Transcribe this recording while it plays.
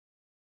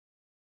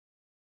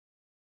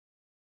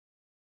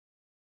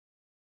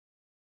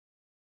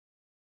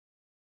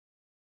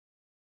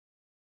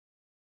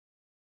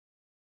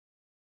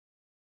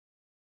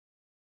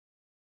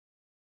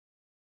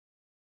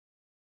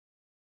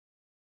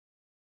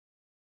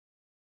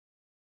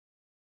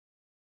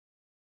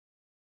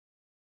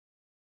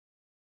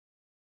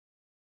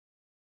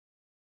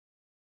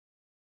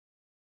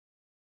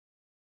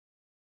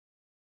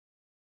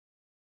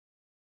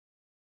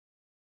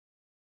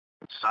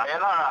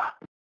Sayonara.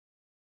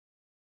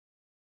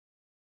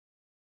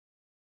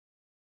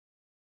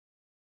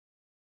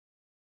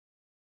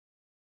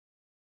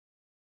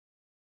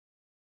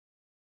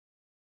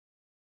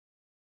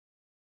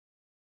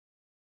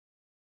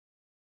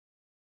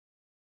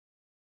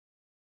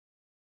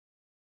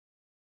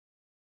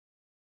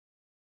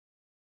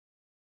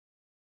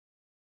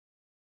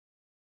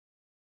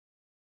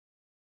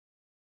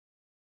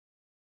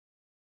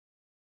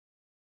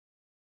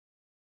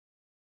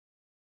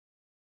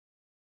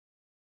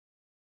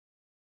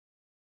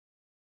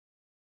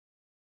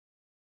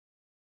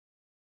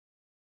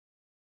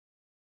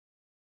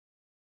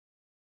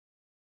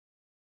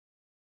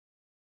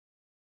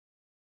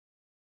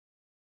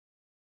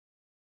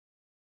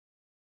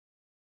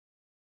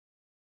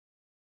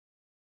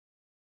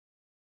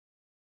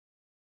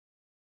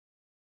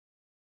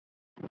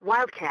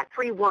 Wildcat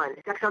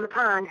 3-1, ducks on the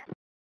pond.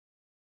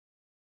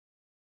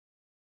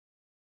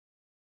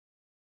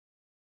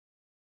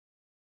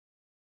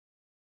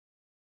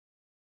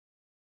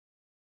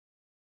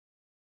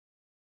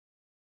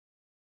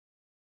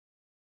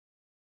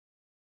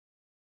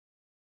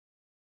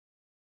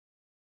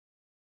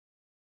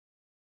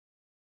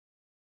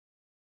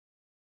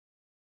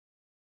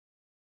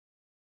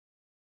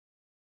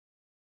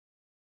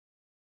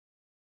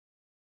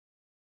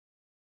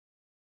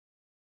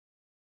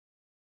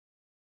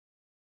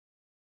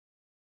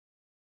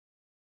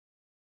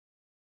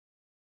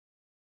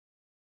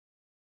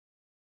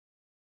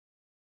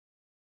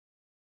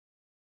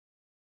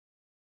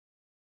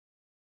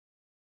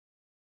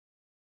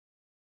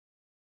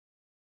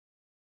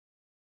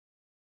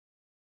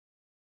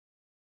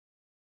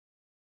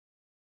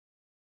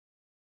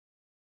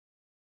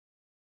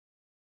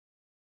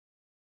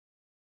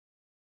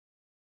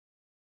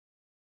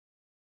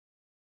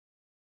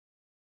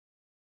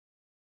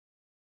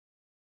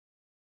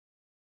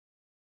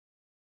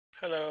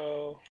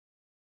 Hello.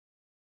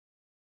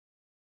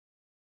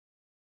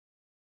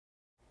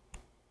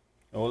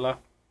 Hola.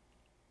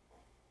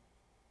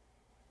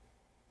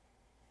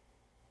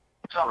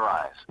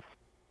 Sunrise.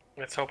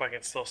 Let's hope I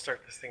can still start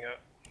this thing up.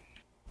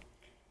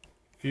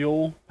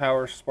 Fuel,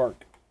 power,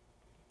 spark.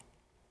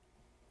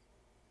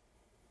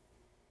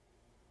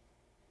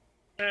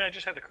 I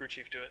just had the crew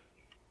chief do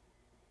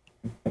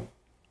it.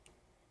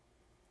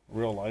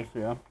 Real life,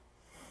 yeah.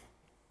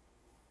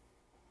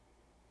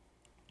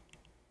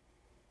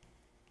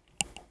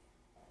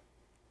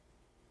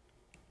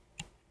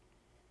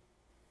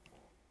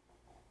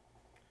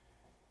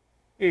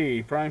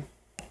 Hey, Prime.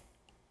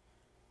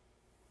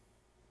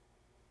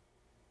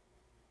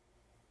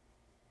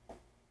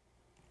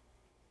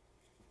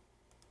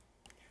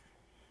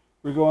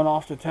 We're going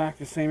off to attack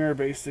the same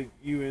airbase that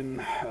you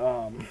and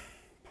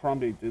Prom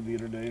Date did the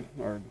other day.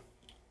 Or,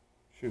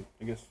 shoot,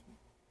 I guess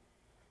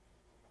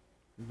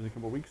it's been a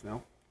couple weeks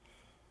now.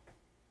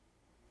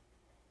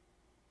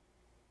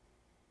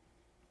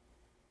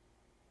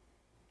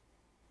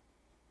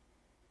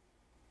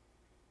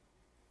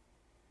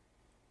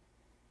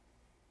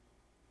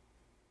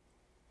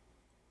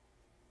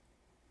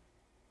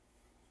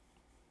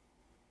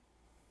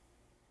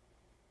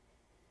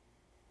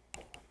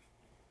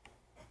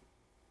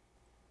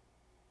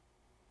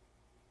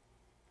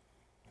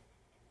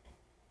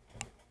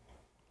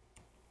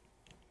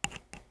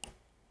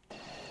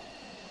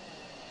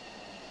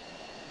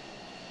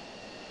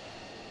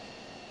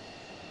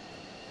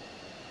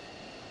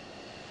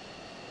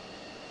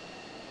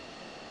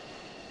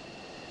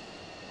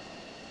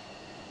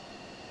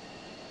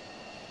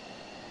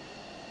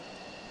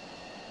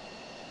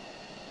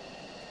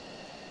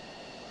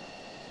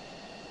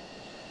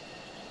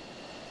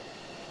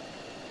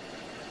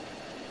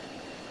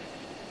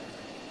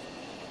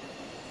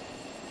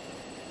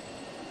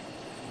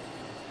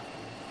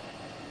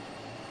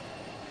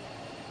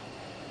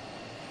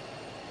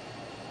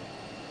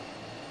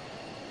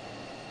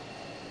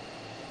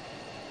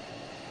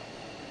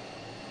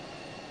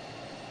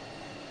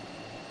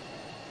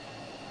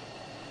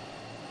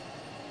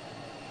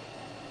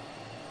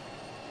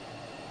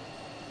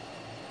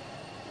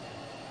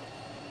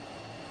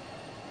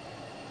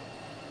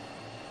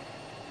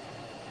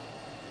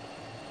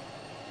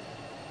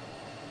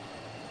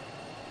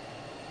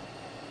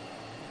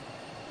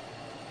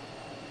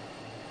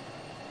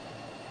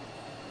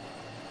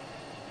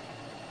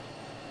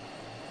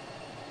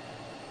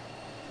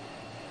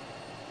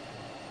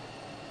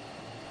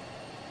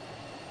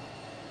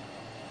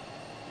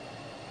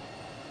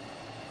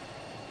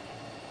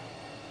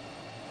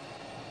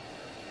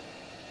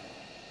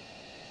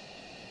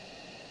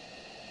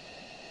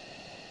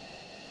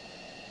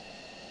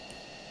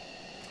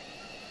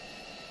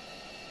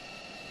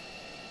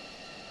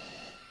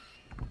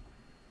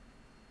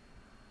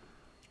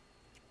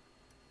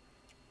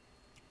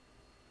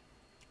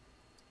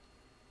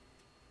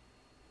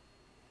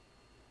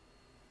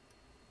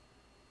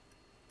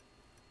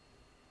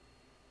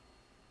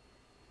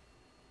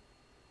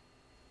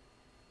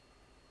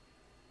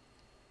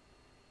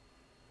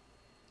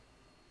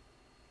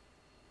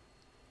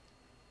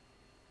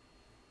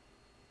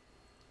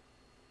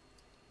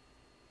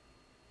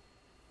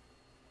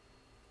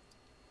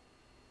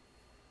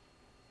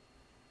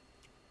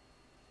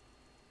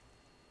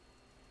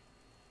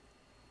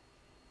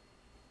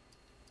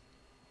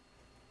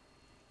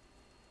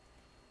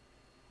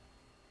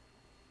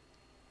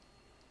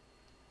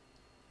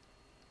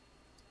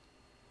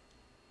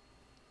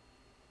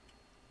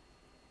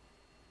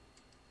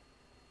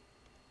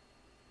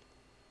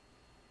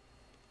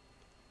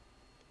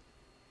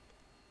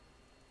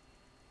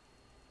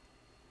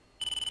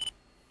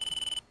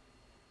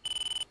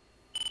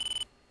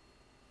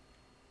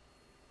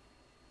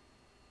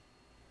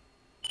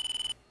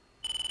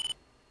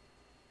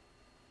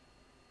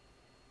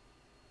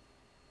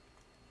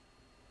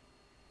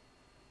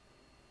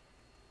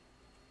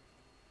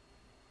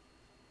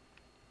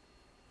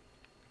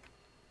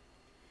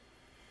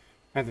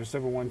 Panther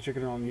 7-1,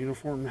 checking in on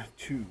uniform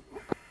 2.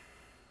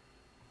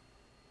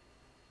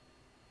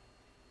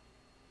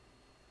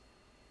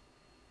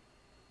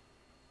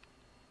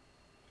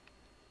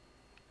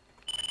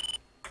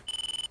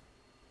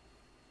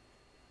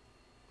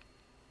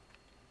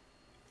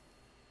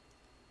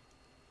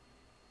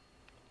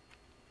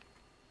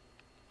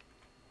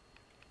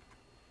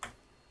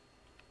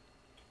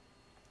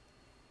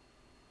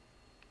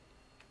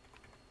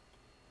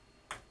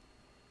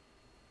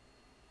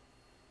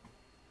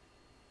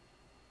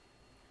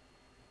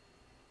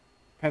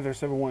 Panther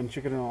 7-1,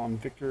 checking in on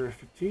Victor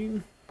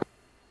 15.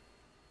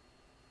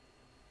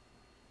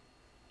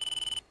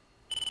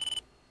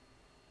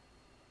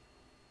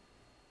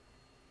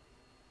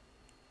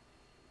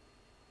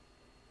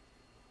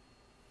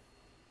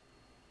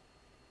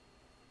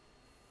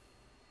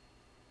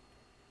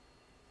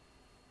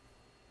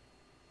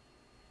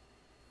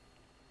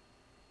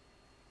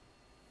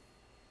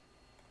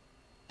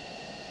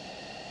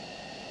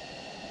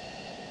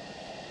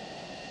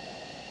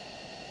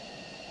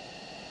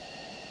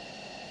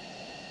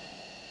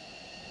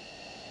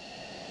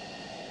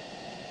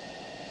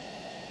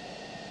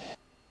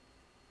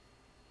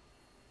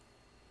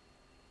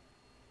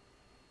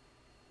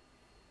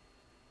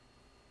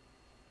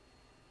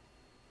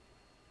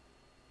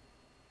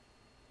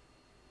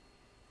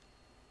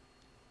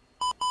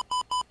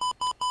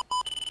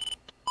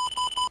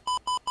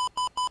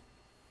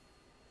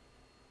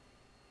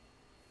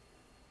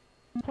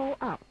 Pull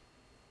up.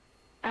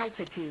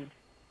 Altitude.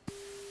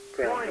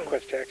 Ground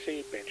request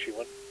taxi, Banshee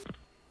 1.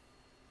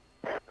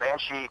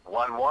 Banshee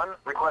 1-1,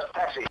 request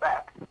taxi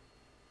back.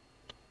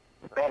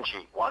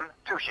 Banshee 1,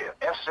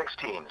 2-shift,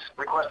 F-16s,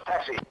 request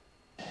taxi.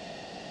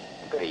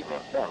 Good evening,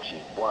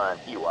 Banshee 1.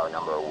 You are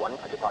number 1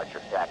 for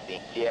departure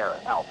taxi, Sierra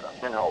Alpha,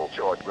 and hold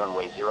short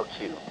runway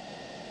 02.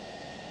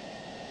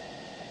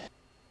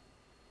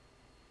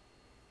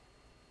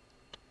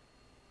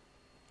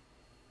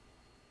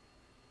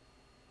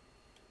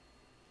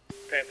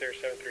 Panther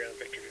 7-3 on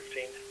Victor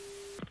 15.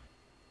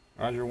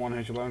 Roger, 1,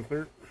 has you loud and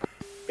clear.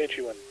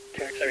 Banshee 1,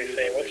 taxi. How are you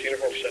saying? What's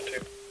uniform set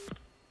to?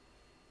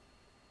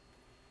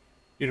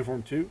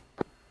 Uniform 2.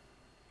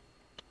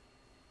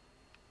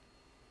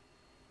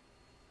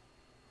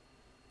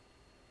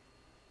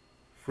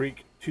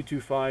 Freak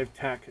 225,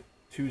 TAC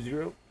 20.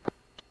 Panther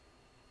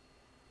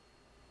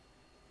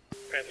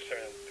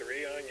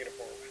 7-3 on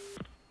uniform.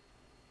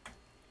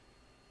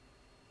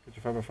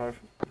 Get your 5x5.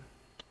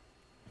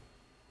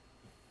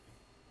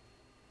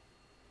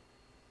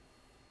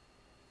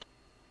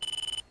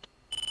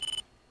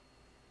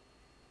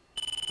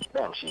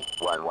 Banshee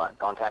 1-1,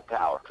 contact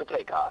tower for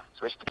takeoff.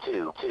 Switch to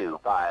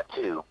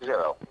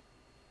 22520.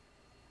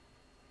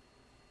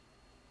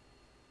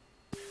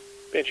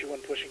 Banshee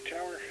 1 pushing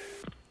tower.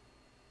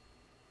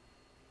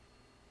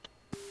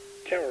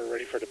 Tower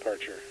ready for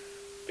departure.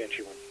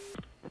 Banshee 1.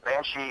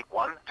 Banshee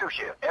 1,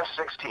 2-shift,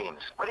 F-16s,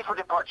 ready for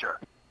departure.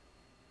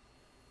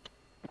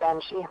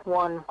 Banshee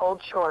 1,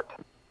 hold short.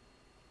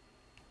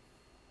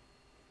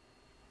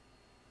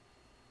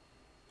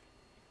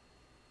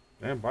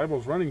 Damn,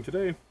 Bible's running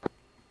today.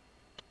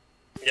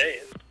 Yeah, he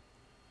is.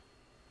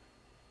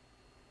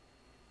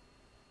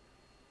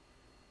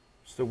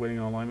 Still waiting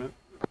on alignment.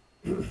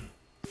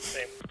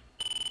 Same.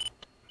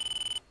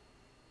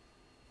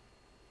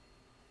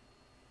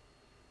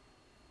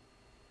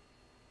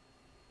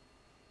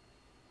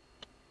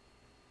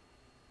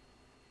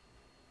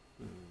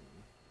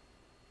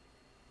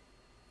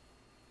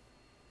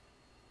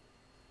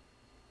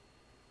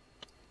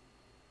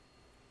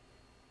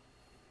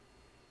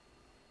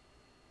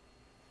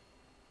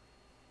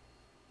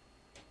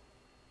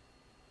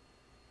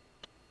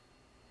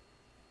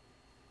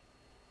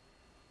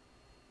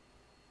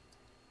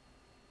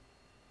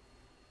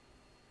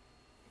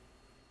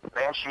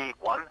 Banshee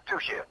 1,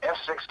 2-shift,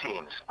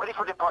 F-16s, ready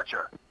for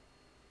departure.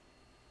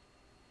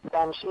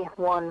 Banshee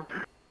 1,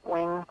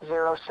 wing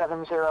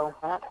 070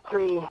 at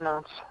 3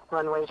 knots,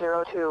 runway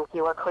 02.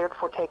 You are cleared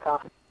for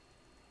takeoff.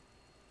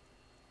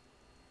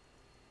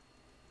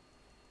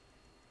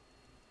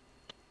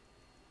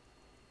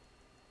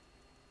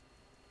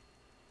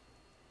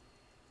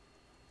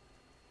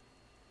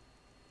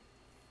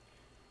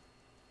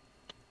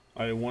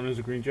 I-1 is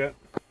a green jet.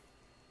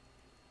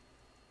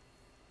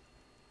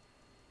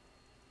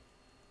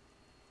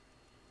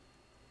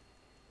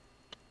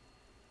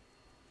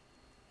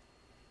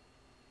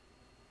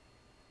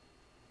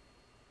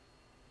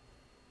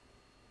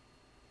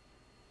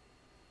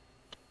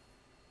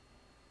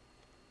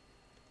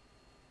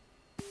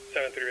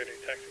 Ready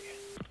to taxi.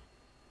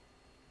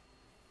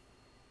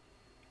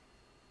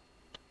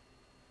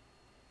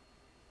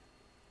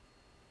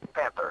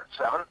 Panther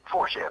 7,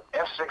 4-shift,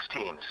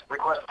 F-16s,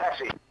 request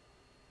taxi.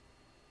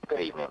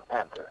 Good evening,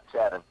 Panther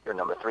 7. You're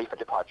number 3 for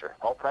departure.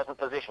 Hold present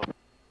position.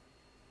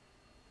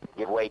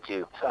 Give way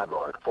to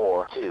Cyborg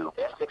 4-2,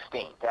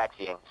 F-16,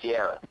 taxiing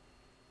Sierra.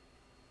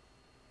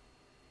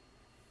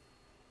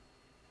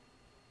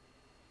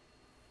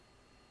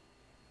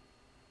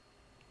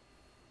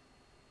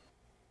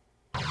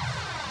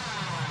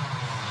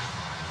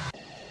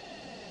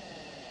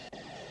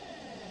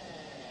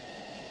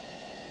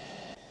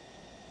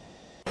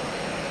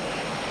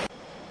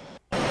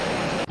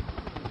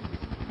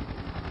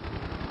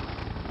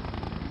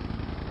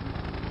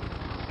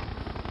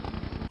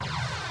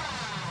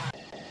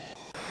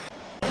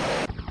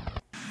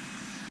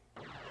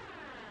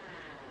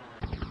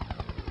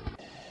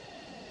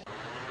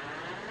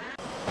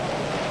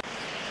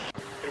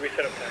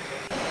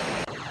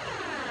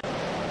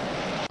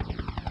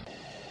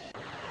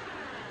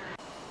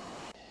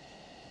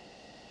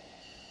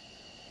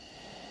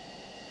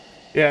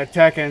 Yeah,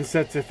 attack and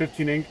set to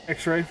 15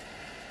 X-ray.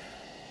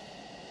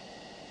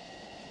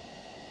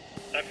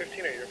 I'm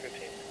 15 or you're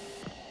 15?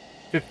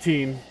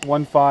 15,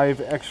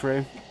 1-5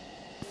 X-ray.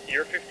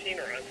 You're 15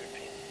 or I'm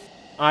 15?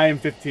 I am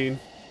 15.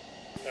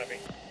 Copy.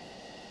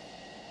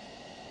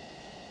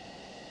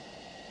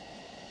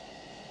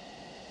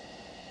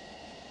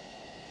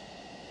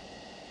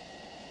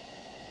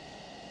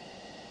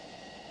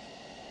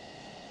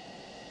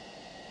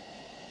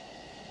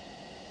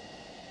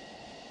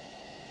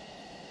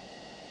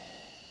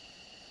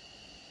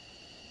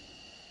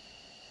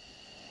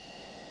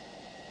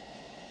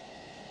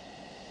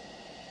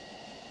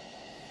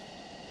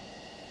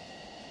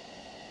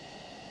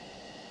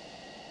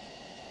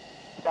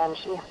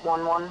 Banshee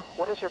 1-1,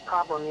 what is your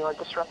problem? You are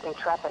disrupting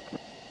traffic.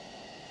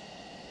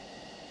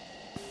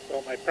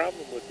 Well, my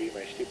problem would be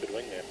my stupid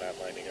wingman not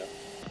lining up.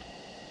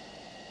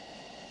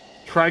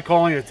 Try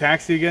calling a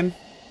taxi again.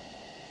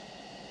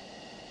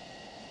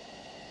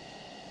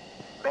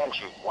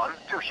 Banshee 1,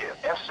 2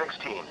 shift,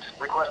 F-16s.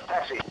 Request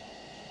taxi.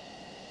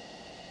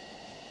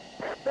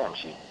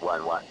 Banshee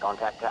 1-1,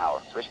 contact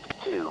tower, switch to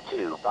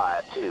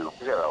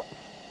 22520.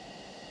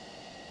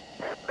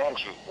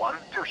 Banshee 1,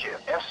 2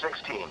 shift,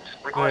 F-16s.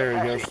 Request There he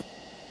taxi. goes.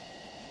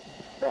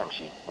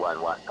 Banshee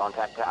 1-1,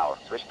 contact tower,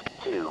 switch to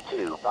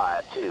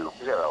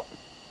 22520.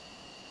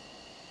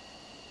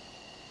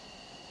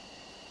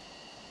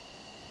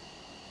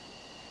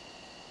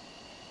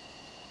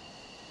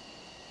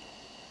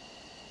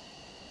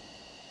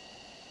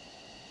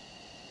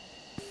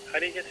 How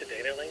do you get to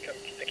data link?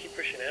 I keep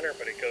pushing enter,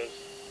 but it goes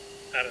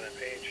out of that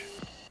page.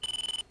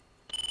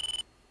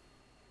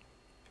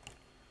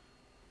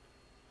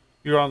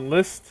 You're on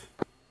list.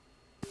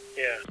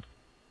 Yeah.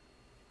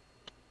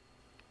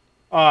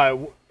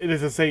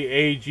 Does it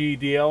say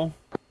AGDL?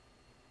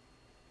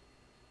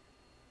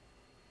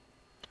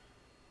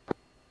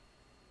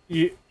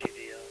 You,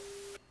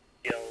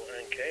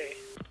 DLNK.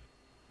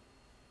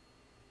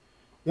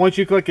 once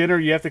you click enter,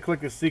 you have to click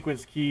the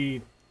sequence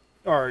key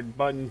or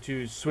button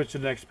to switch to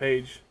the next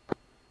page.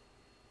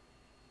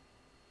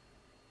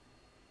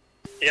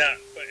 Yeah,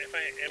 but if I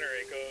enter,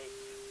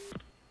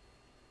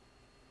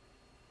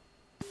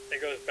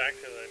 it goes back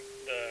to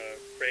the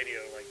radio,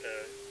 like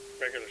the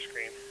regular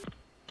screen.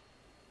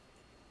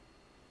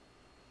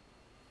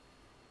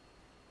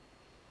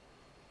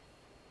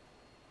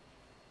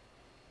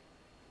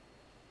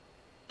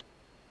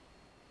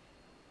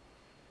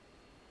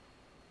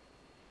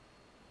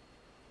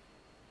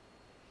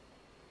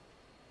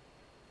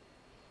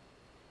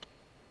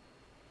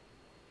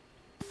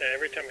 Yeah,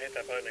 every time I hit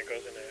that button, it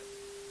goes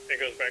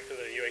back to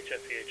the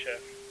UHF,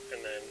 EHF,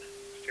 and then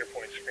steer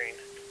point screen.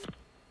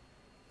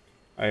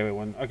 Alright, wait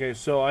one. Okay,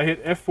 so I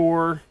hit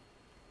F4,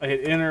 I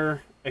hit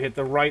enter, I hit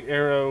the right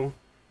arrow,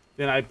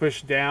 then I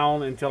push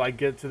down until I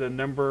get to the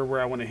number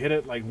where I want to hit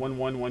it, like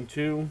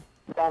 1112.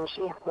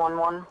 Banshee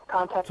 1-1,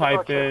 contact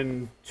Type departure.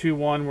 in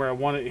 21 where I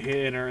want to hit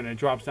enter, and it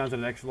drops down to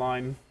the next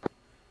line.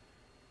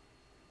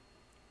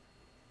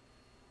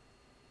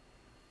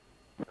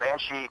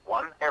 Banshee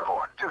 1,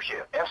 airborne, 2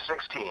 shift,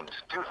 F-16s,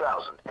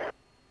 2000. Yeah,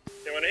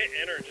 when I hit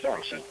enter, it just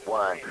Banshee resets the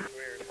 1, screen. It's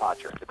weird.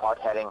 departure, depart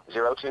heading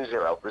 020,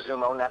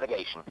 resume on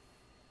navigation.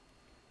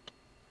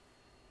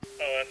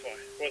 Oh, that's why.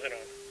 Wasn't on.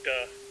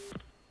 Duh.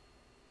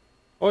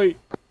 Oi!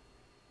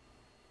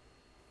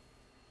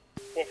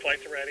 What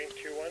flights are we adding?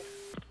 2-1?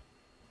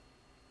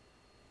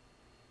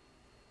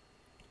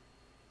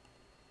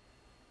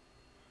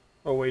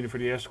 Oh, waiting for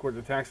the escort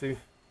to taxi.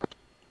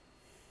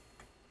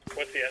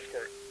 What's the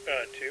escort?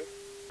 2?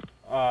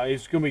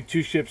 It's going to be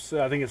 2 ships.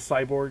 I think it's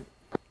Cyborg.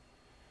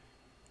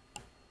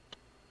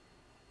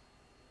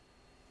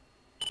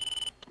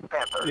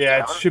 Panther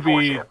Yeah, it 7, should 4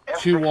 be shift,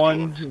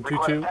 2-1 F-16s. and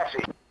Request 2-2.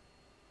 taxi.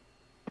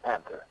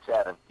 Panther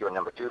 7, you're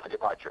number 2 for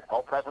departure.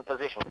 Hold present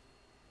position.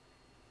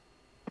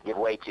 Give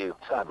way to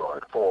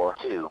Cyborg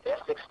 4-2,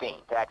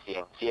 F-16,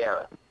 taxiing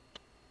Sierra.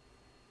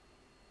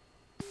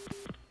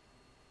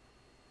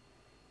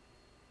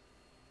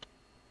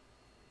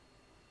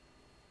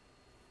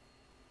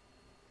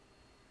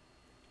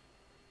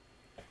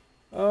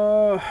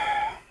 Uh...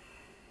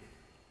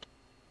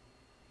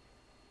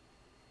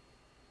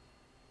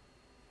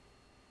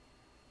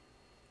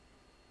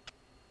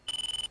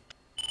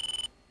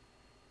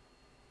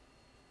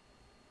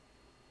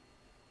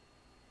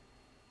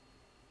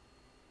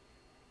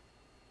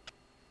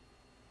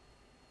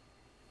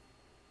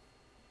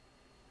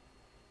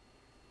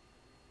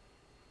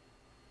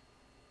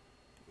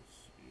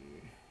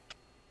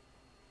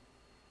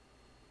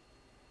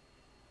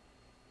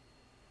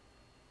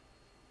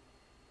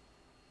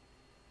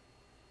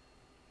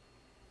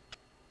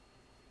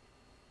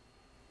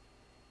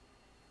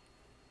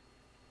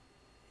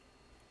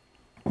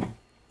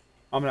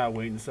 I'm not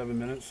waiting 7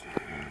 minutes.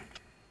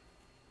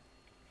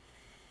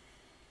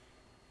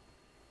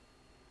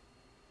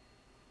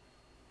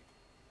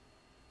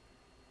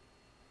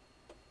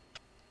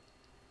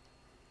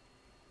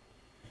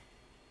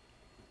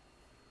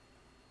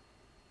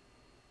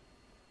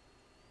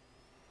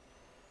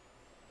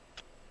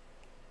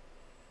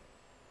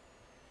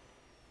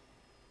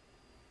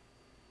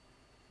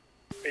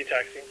 A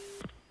taxi.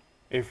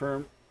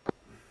 Affirm.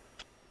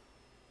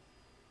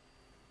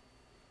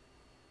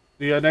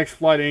 The next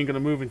flight ain't gonna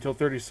move until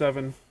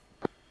 37.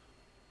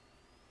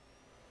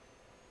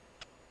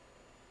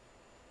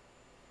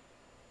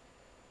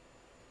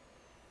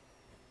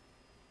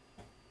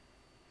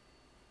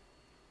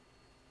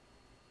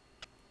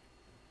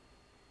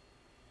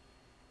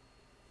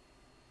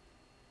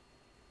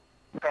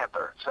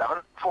 Panther 7,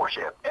 4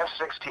 ship,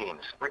 F-16s.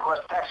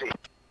 Request taxi.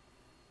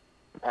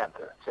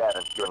 Panther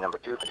 7, you're number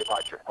 2 for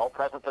departure. Hold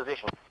present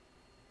position.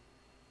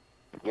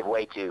 Give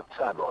way to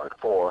Cyborg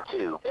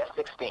 4-2,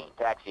 F-16,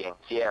 taxiing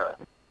Sierra.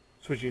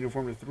 Switch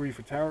uniform to 3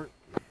 for tower.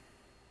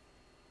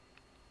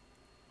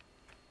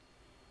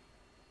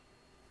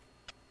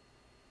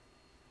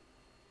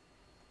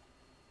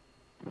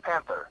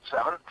 Panther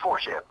 7, 4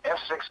 ship,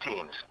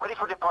 F-16s. Ready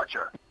for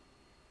departure.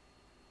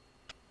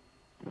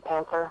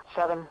 Panther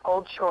 7,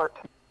 hold short.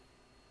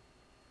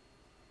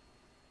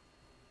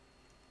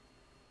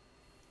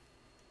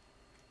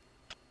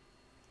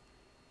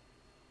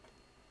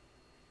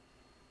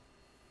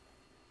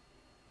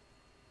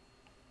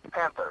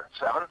 Panther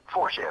 7,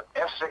 4 ship,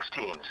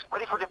 F-16s.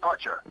 Ready for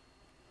departure.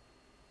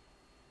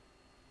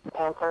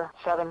 Panther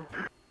 7,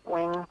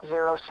 wing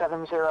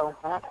 070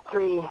 at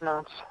 3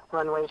 knots,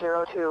 runway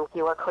 02.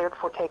 You are cleared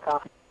for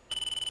takeoff.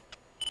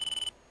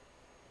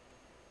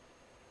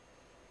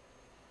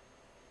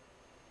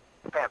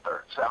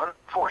 Panther 7,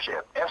 4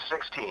 ship,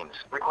 F-16s.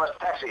 Request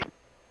taxi.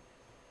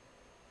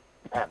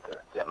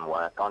 Panther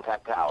 7-1,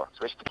 contact tower.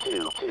 Switch to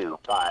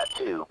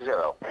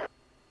 22520.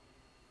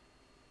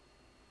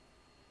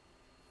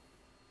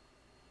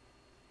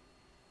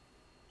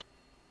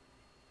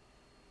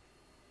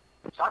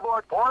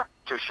 Cyborg 4,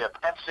 2 ship,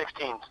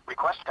 F-16s.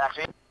 Request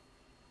taxi.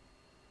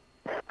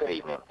 Good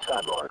evening,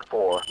 Cyborg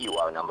 4. You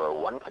are number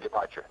 1 for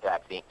departure.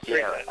 Taxi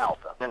Sierra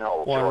Alpha. And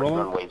hold One George rolling.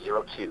 runway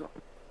 02.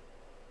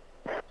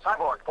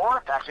 Cyborg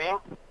 4, taxiing.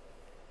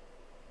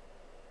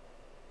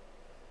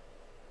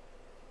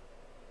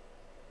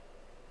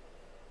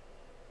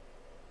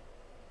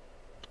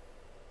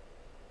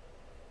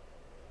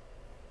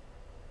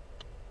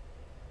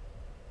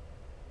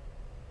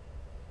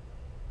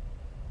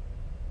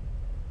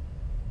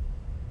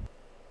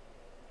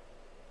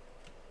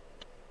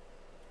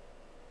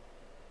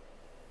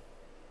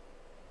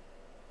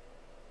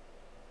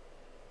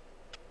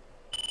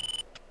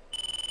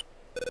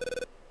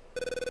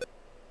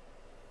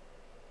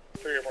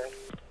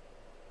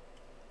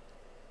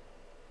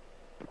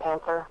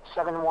 Panther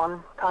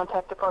 7-1,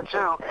 contact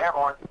departure. 2,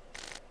 airborne.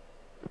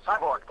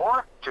 Cyborg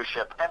 4, 2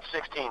 ship,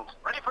 F-16s.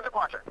 Ready for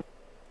departure.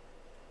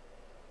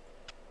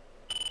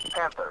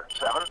 Panther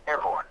 7,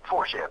 airborne.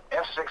 4 ship,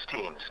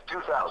 F-16s.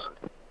 2000.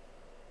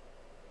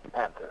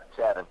 Panther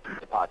 7,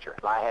 departure.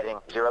 Fly heading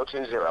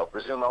 020.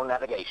 Resume on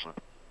navigation.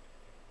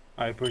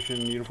 I push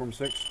in uniform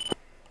 6.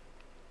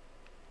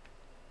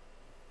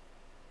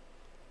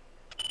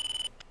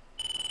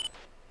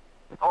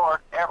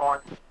 Four, airborne.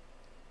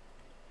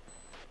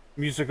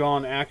 Music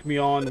on, Acme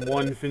on,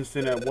 1 fenced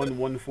in at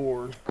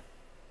 114.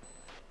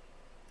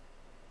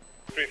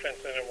 3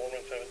 fenced in at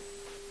 117.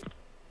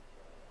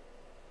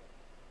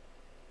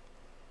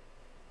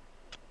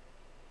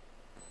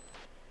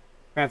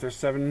 Panther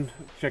 7,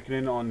 checking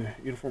in on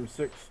uniform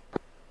 6.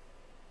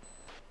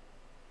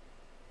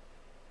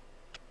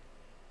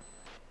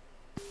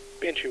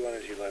 Banshee 1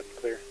 is you left,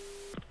 clear.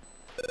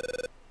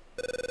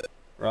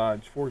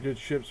 Raj, 4 good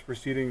ships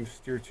proceeding to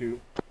steer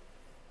 2.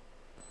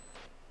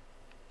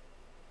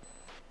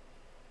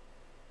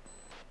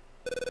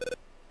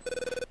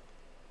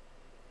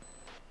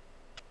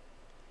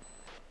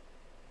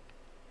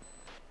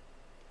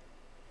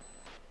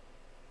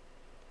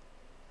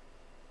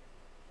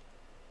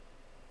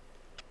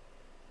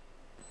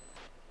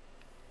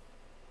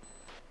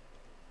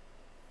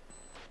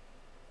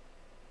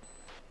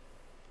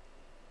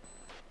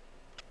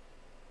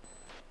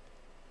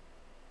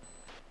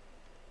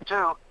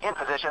 Two, in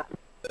position.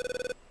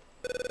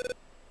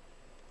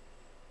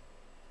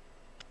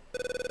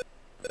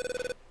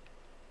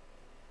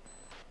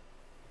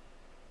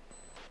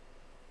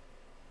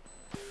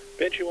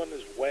 Banshee 1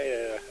 is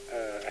way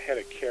ahead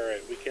of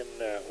Carrot. We can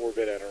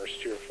orbit at our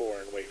steer 4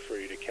 and wait for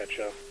you to catch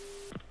up.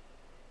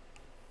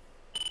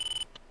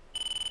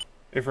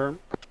 Affirm.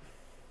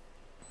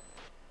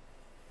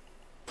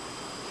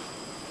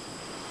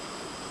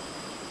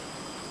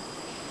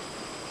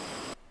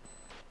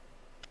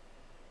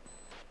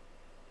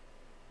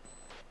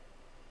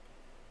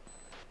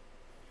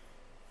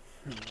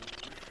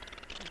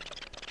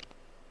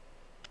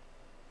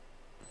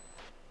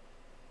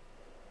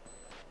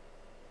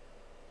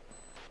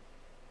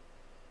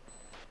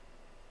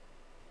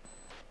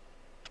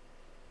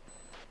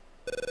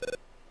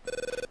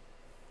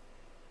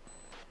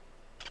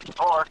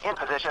 Four, in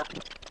position.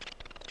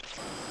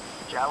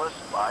 Chalice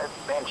 5,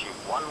 Banshee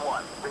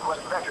 1-1.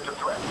 Request vector to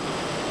threat.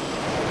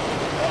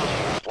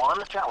 Banshee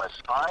 1,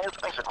 Chalice 5.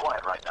 Things are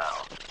quiet right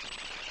now.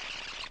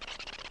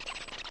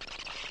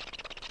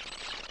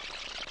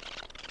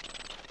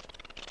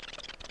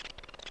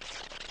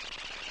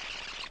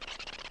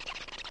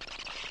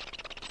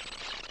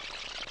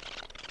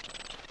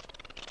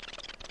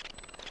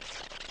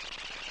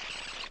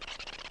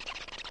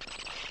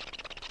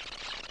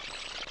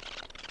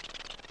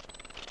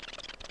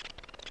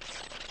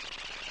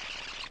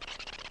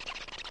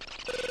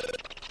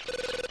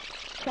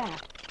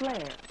 Shaft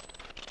flare.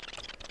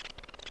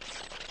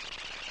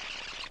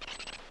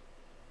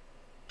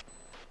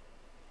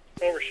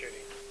 Overshooting.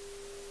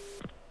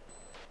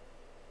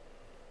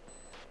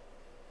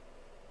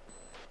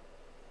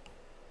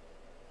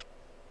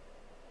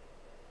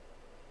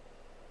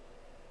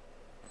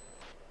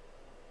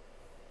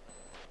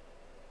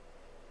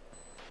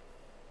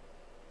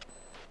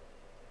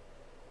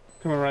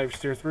 Coming right for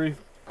steer 3.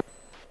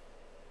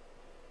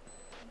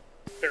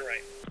 They're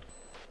right.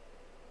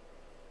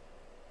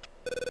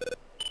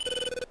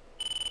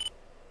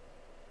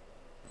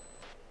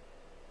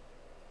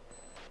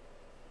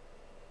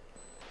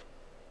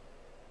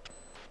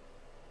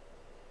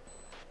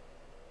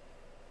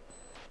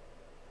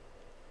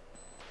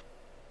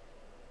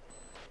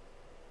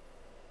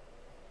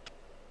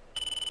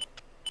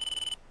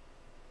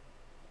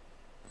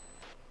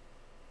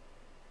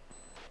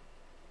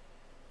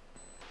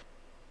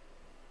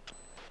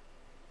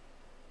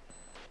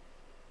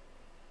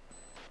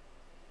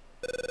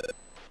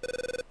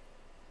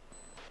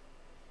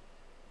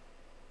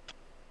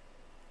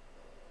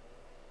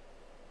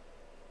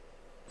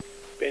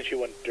 Banshee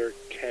 1 Dirt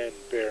 10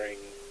 bearing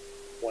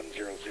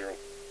 100.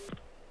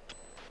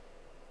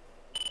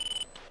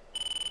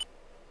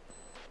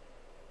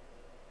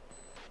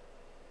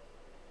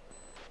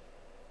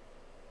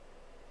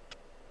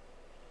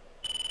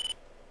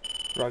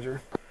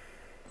 Roger.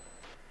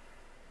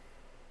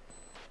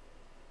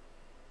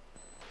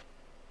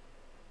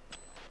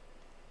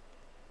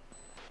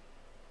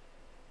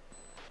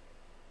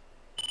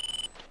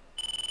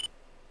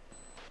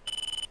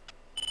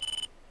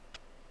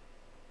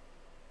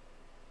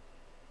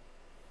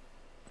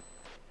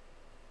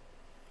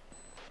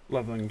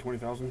 Leveling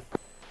 20,000.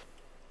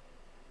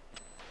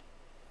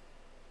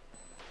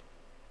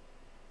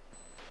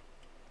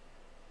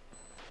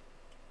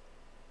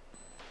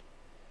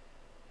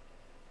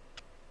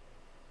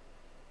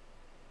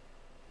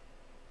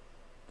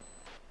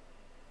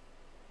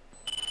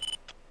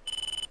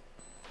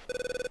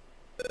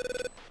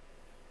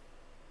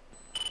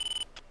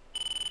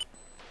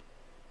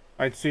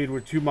 I'd seed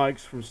with 2 mics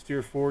from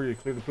steer 4. You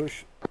clear the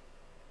push.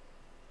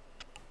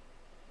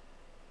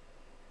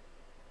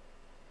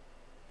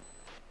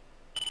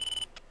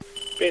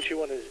 Banshee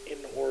 1 is in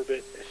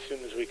orbit. As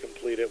soon as we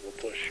complete it, we'll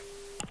push.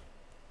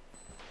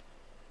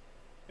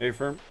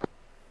 Affirm.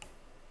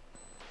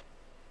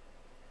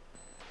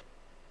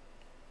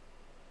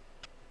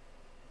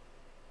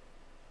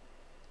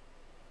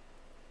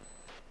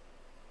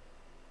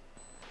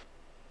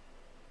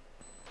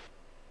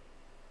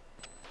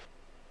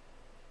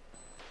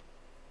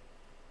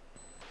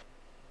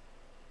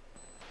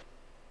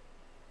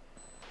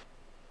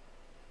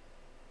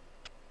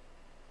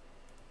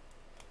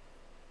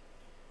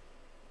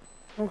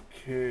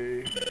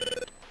 Okay.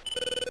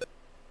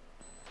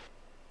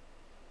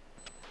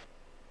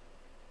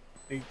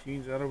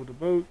 '18's out over the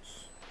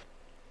boats.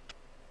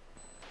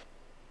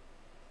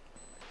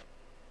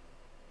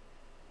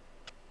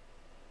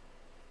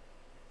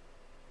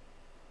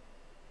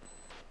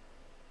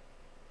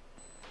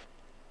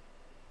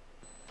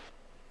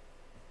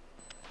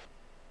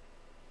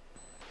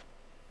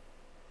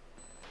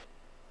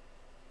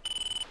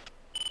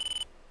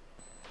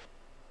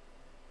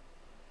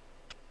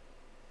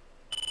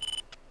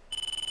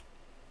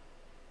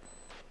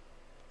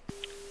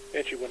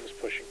 Banshee 1 is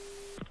pushing.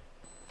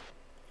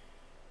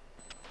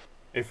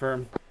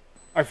 Affirm.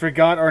 I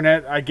forgot,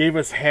 Arnett, I gave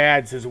us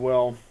HADs as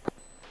well.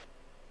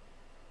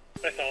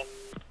 I saw.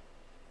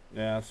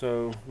 Yeah,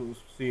 so we'll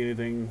see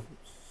anything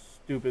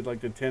stupid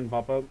like the 10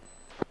 pop up.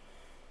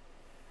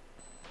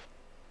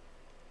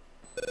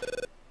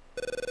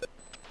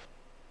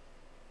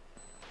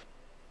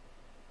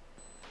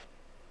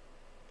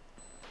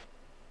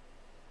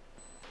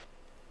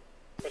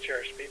 What's your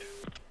airspeed?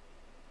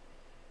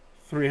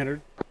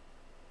 300.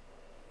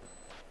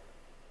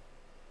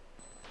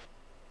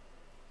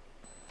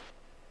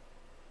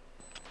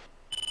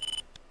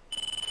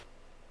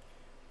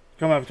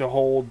 Come up to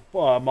hold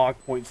Mach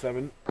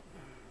 0.7.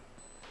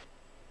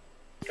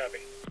 Copy.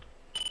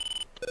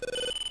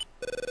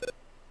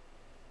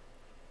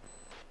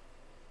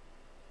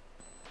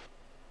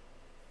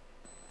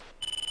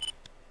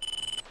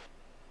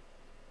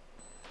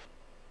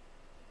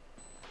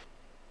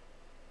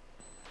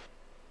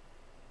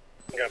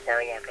 Got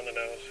bar lock on the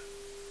nose.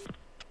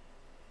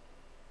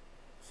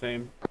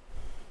 Same.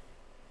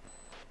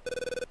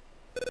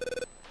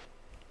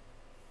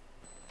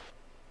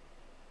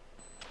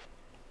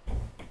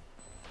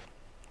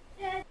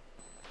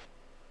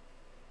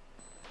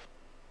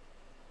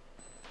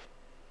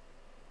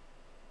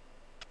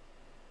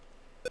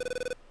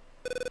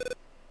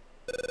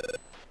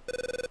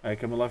 Alright,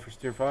 coming left for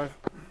steer 5.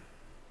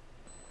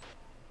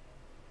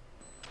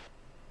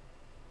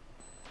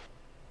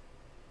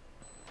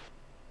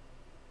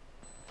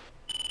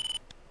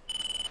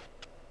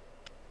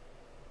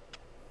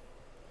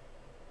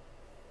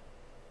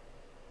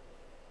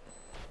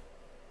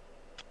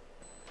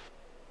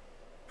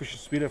 Push the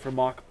speed up for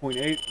Mach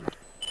 0.8.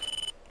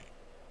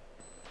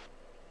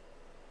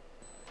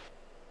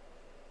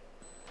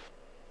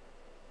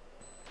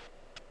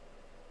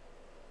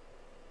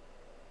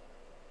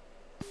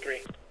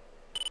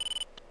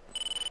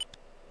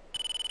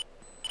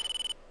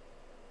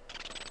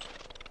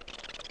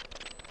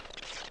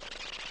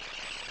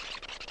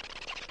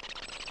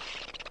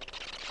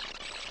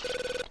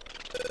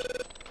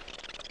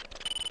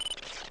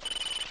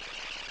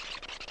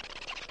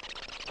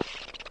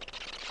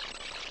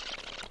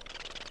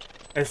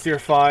 At Steer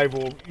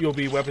 5, you'll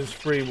be weapons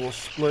free. We'll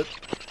split.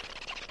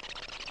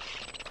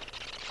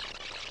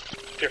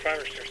 Steer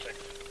 5 or Steer 6?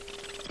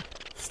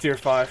 Steer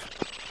 5.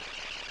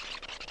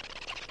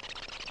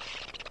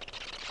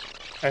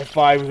 At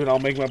 5 is when I'll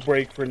make my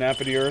break for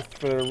Nap of the Earth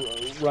for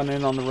the run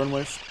in on the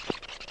runways.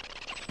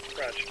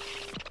 Roger.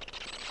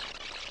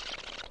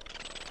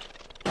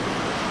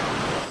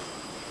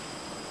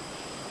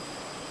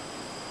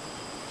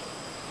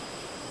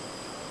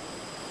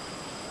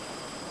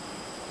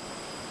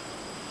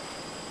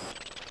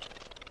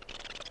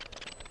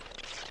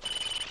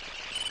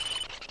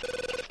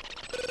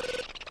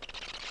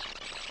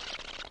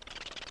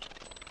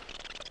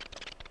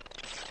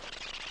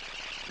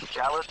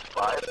 Chalice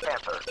 5,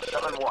 Panther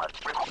 7-1.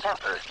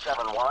 Panther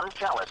 7-1,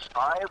 Chalice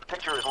 5.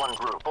 Picture is one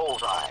group.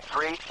 Bullseye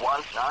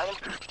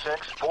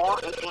 31964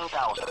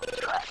 18,000.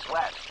 Track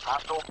west.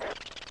 Hostile.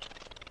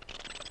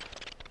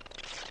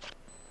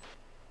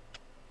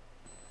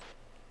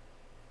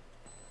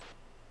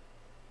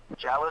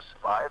 Chalice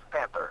 5,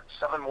 Panther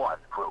 7-1.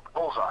 Group.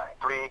 Bullseye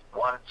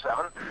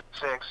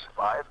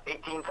 31765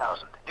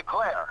 18,000.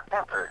 Declare.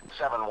 Panther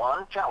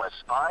 7-1,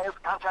 Chalice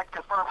 5. Contact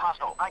confirmed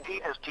hostile.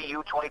 ID is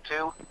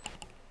TU-22.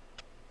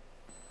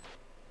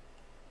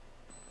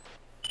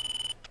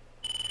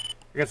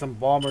 I got some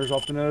bombers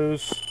off the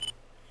nose.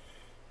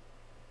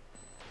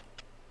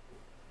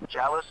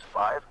 Chalice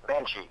 5,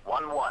 Banshee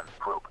 1-1.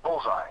 Group.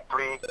 Bullseye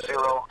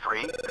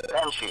 303.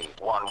 Banshee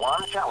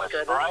 1-1. Chalice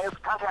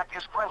 5. Contact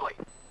is friendly.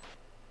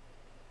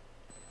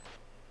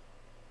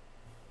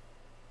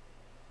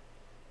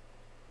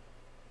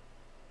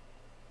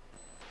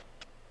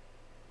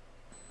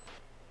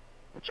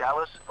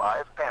 Chalice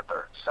 5,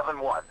 Panther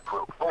 7-1.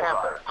 Group.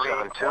 Bullseye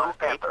 3-2.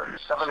 Panther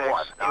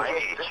 7-1.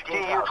 Engage.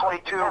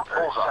 TU-22.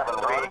 Bullseye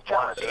 7-1.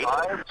 Chalice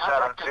 5.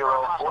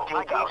 7-0.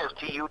 14,000. Is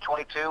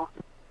TU-22.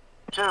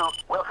 2.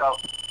 Wilco.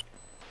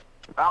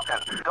 Falcon.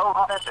 Go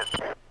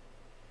offensive.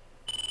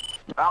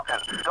 Falcon.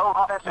 Go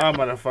offensive. I'm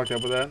gonna fuck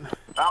up with that.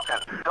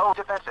 Falcon. Go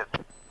defensive.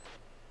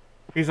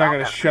 He's not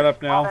gonna shut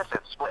up now.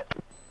 Offensive split.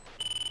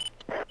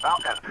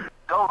 Falcon.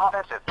 Go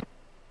offensive.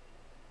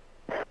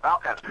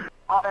 Falcon.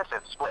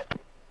 Offensive split.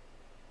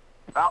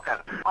 Falcon.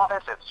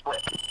 Offensive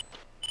split.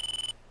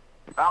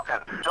 Falcon.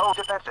 Go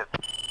defensive.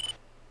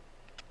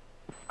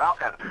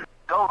 Falcon.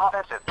 Go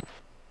offensive.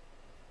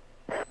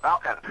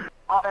 Falcon.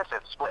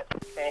 Offensive split.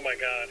 Oh my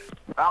god.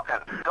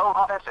 Falcon. Go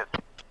offensive.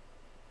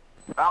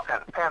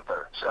 Falcon.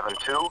 Panther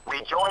 7-2.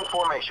 Rejoin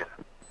formation.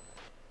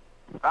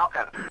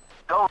 Falcon.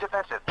 Go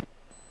defensive.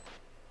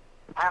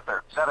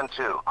 Panther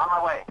 7-2. On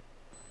my way.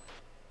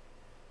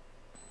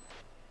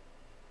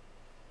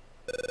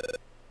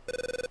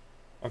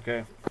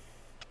 Okay.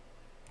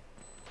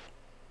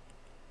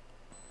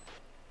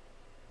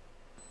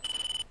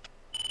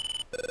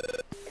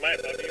 Am I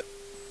above you?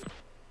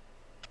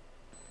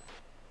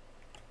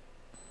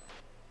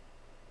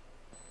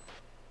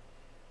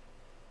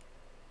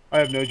 I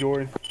have no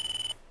Jordan.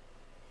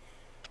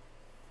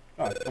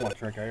 Oh, come on,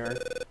 Trek IR.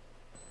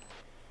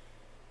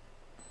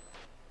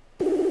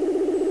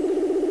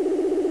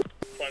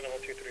 Flight level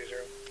 230.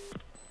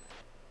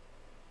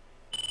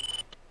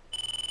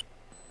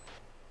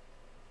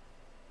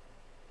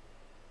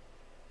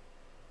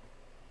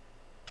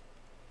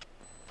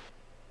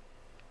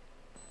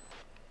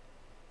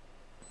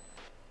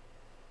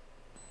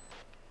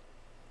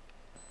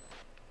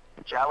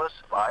 Chalice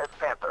 5,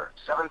 Panther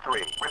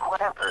 7-3.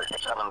 Request Panther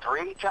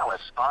 7-3.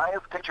 Chalice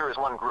 5. Picture is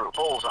one group.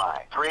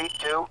 Bullseye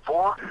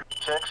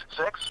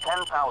 32466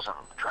 10,000.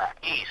 Track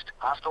east.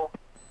 Hostile.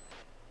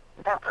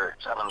 Panther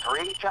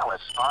 7-3.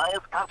 Chalice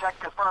 5.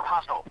 Contact confirmed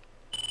hostile.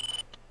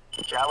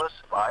 Chalice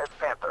 5,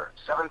 Panther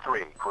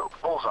 7-3. Group.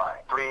 Bullseye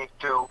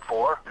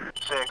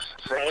 32466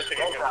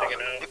 10,000.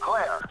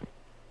 Declare.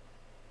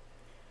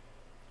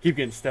 Keep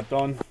getting stepped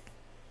on.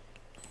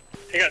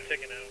 He got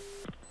taken out.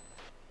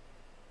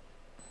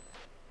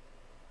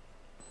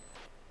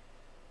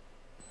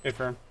 Hey,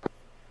 firm.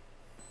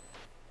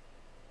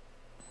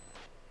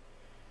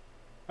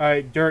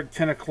 Alright, dirt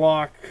 10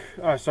 o'clock.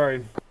 Oh,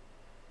 sorry.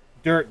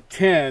 Dirt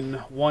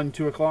 10, 1,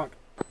 2 o'clock.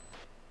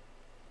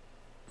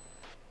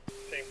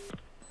 Same.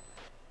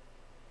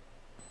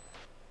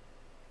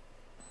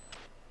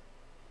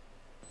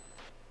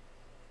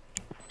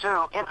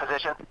 Two in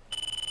position.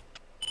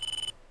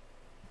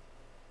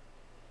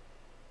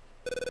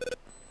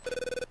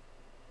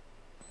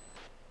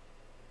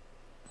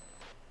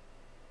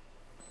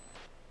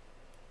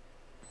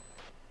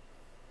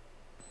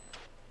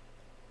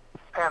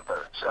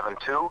 Panther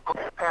 7-2.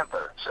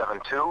 Panther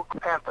 7-2.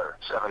 Panther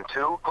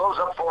 7-2. Close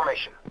up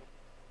formation.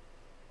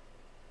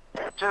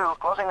 2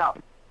 closing up.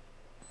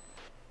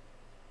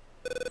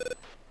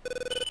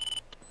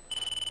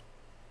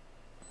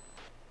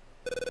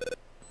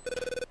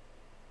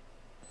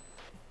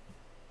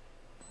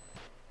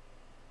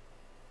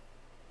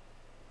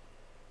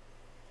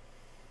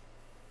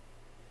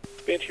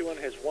 Banshee 1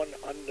 has one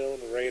unknown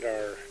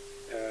radar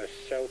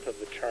south of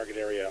the target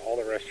area. All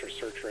the rest are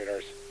search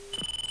radars.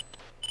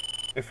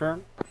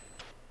 Affirm.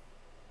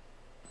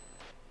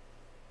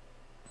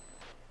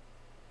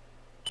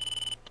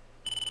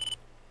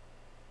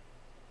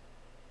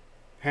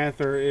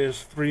 Panther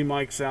is 3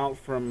 mics out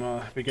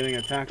from beginning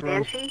attack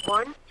run. Banshee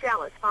 1,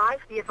 Chalice 5,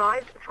 be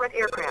advised, threat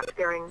aircraft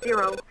bearing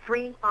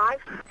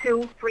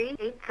 035238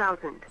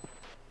 8000.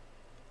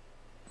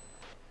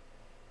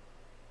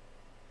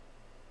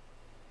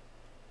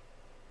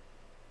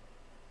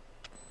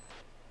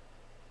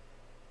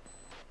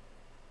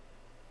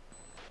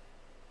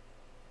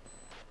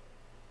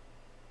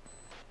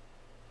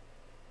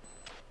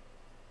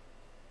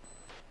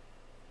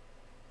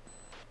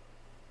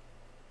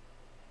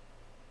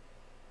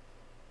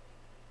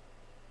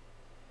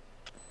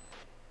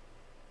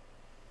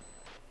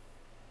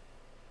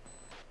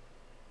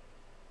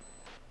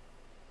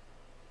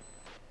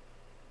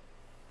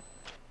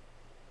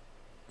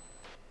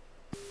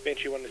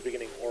 Banshee 1 is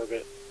beginning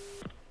orbit.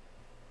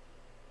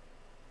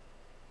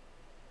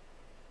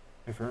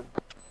 Confirm.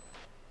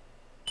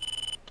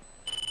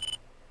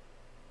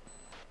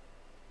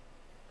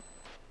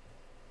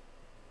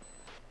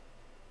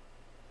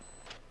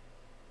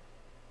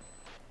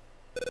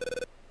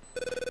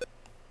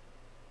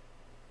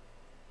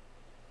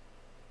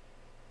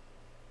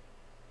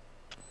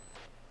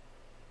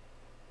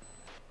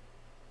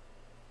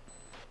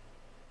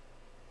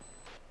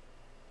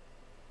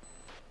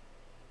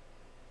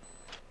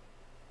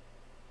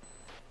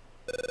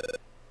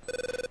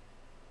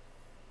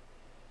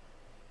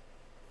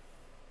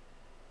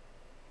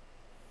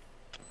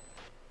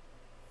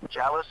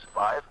 Chalice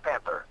 5,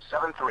 Panther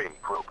 7-3,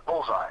 group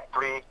bullseye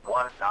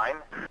 319,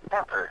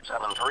 Panther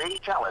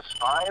 7-3, Chalice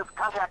 5,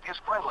 contact is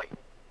friendly.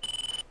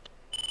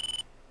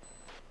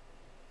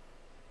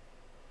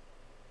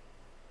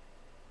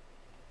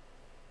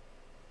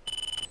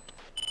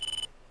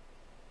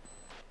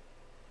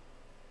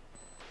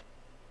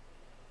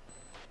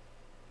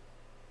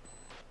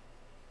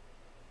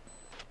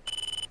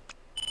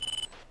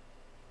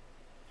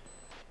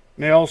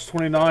 Nails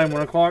 29,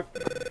 1 o'clock.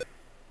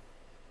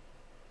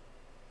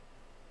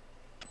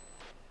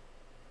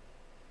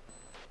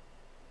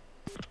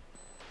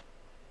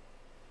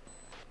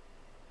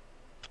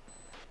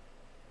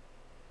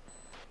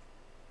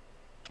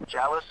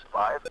 Chalice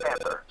 5,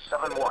 Panther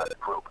 7-1,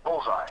 group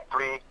bullseye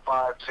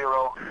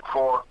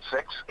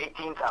 35046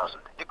 18,000.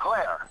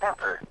 Declare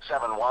Panther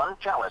 7-1,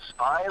 Chalice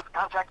 5,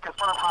 contact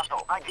confirmed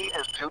hostile. ID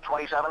is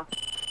 227.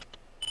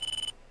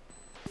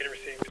 Get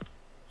received.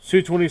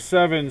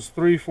 Su-27's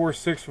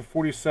 346 for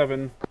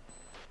 47.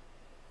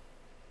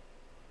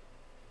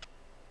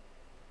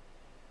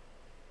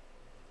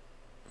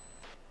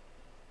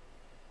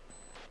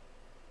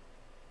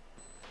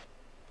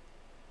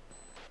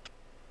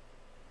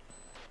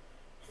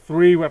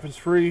 Three weapons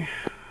free.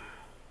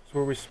 So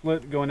where we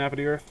split, going nap of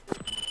the earth.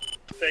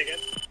 Say again.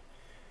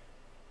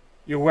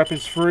 Your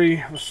weapons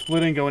free. We're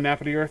splitting, going nap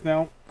of the earth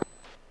now.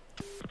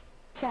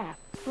 Chat,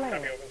 Copy,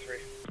 opens free.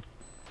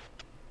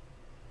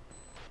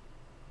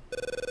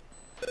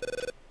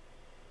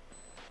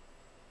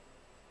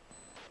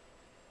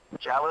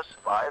 Chalice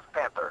 5,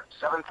 Panther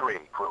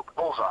 7-3, group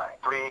bullseye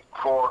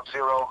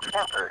 340,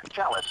 Panther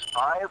Chalice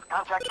 5,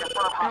 contact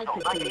confirmed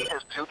hostile. ID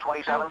is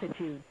 227.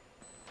 altitude.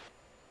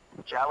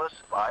 Chalice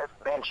 5,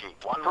 Banshee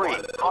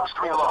 1-3, Fox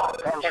 3 long,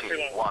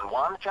 Banshee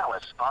 1-1,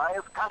 Chalice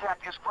 5,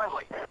 contact is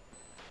friendly.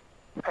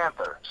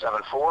 Panther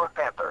 7-4,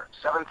 Panther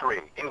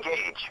 7-3,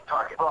 engage,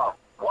 target Bravo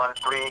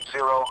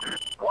 13018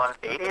 Banshee 1,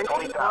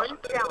 20,000.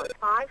 Chalice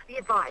 5, be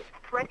advised,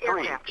 threat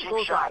aircraft, cheap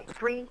bullseye shot.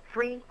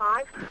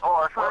 335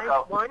 4,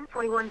 51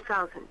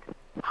 21,000.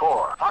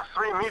 4, Fox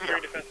 3 Very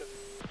medium, defensive.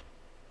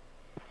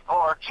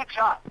 4, cheap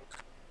shot.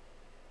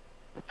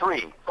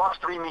 3, Fox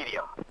 3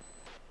 medium.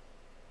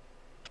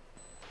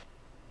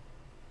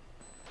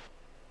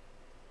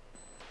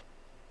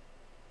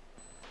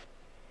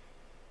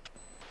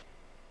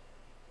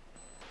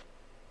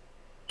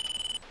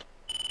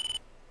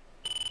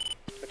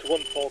 It's 1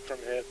 Fulcrum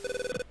hit.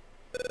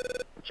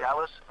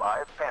 Chalice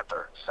 5,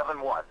 Panther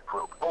 7-1,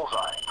 group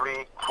bullseye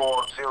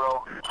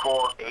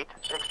 34048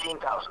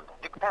 16,000.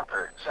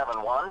 Panther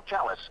 7-1,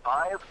 Chalice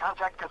 5,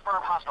 contact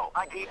confirmed hostile.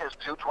 ID is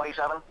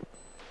 227.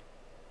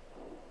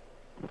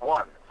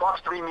 1,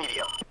 Fox 3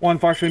 medium. 1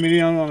 Fox 3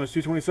 medium on the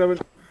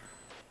Su-27.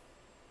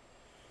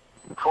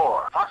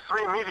 4, Fox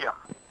 3 medium.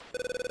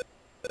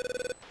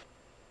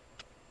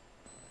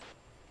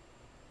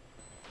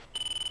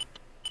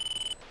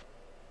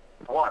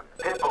 1,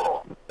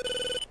 Pitbull.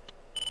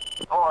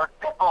 4,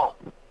 Pitbull.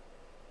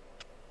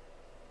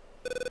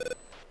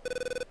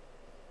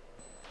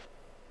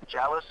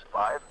 Chalice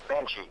 5,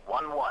 Banshee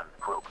 1-1,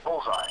 group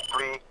bullseye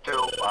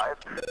 325.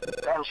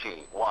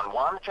 Banshee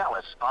 1-1,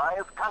 Chalice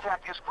 5,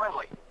 contact is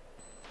friendly.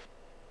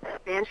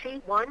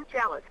 Banshee 1,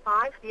 Chalice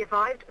 5, be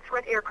advised,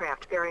 threat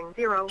aircraft bearing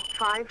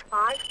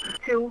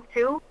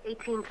 05522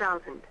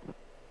 18,000.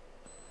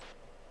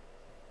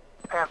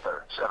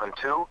 Panther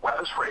 7-2,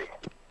 weapons free.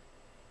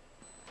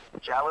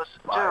 Chalice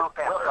 5,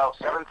 Panther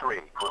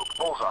 7-3, group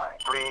bullseye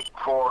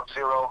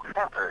 340.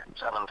 Panther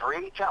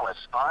 7-3,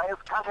 Chalice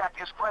 5, contact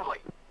is friendly.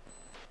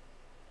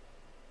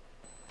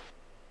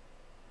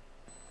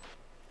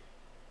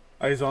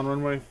 Eyes on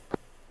runway.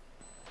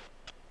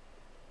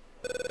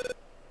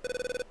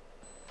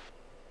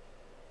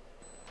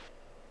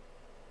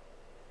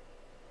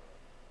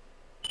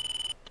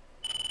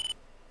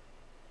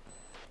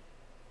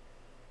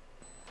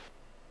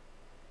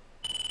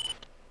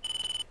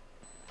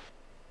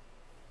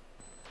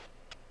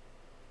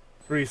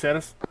 3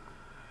 status.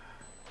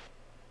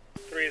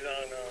 3's on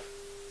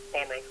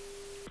bomb run.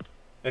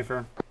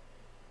 Affirm.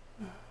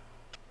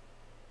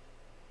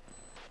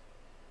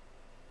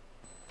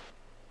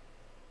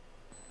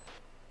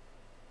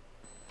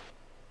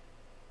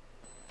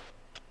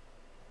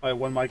 Alright,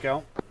 1 mic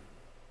out.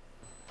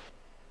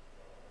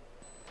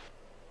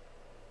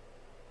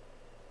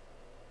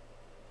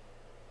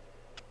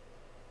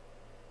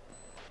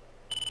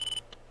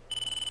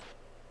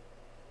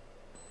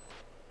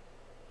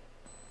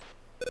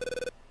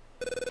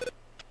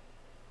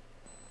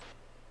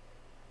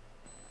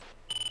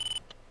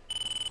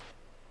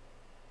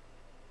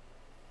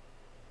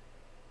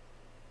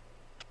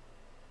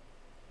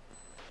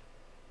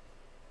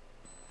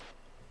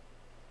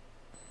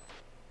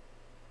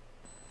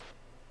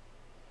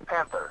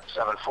 Panther,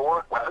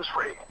 7-4, weapons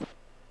free.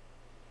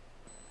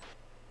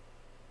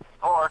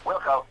 Or,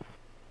 Wilco.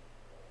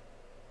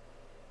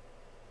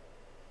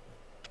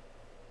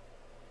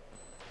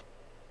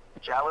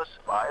 Chalice,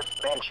 5,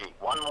 Banshee,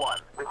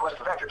 1-1. Request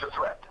vector to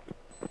threat.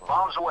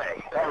 Bombs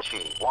away.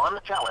 Banshee, 1,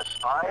 Chalice,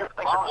 5,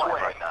 things are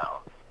quiet right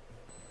now.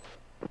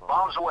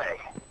 Bombs away.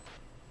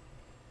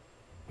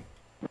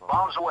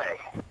 Bombs away.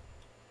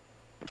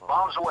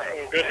 Bombs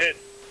away. Good hit.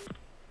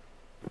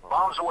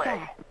 Bombs away.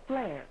 Chaff,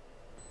 flare.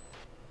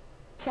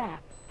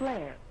 Chaff,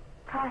 flare.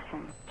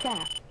 Caution,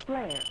 chaff,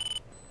 flare.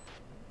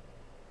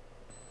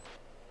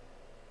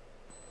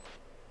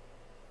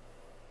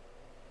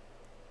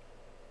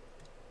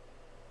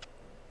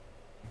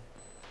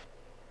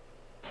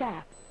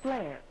 Chaff,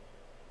 flare.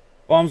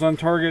 Bombs on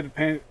target.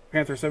 Panther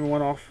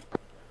 7-1 off.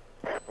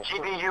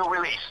 GBU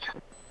released.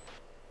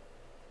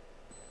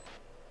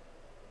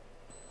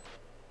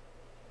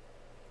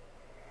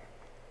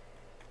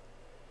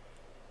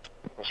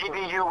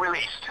 GBU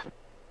released.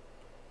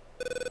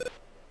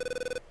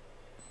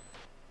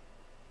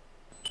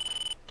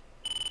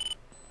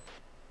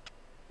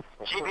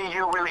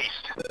 GBU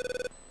released.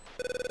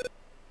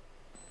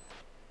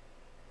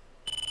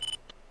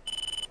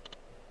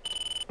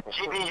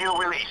 GBU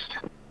released.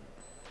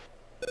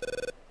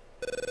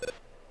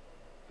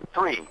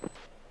 3.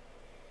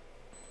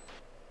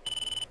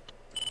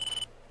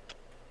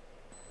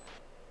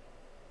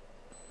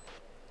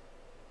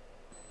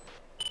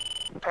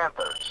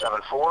 Panther,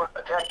 7-4,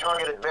 attack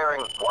targeted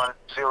bearing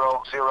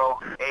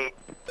 1008.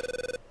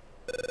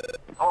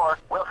 Or,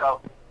 Wilco.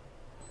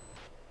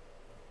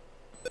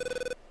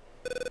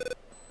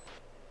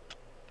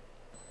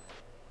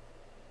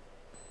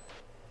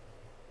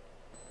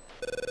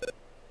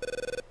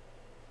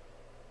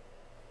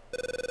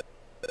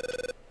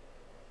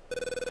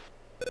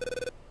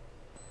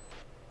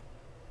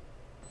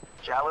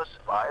 Chalice,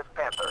 5,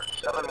 Panther,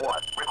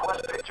 7-1,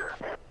 request picture.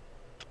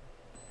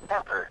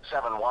 Panther,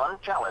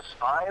 7-1, Chalice,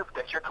 5,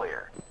 picture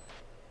clear.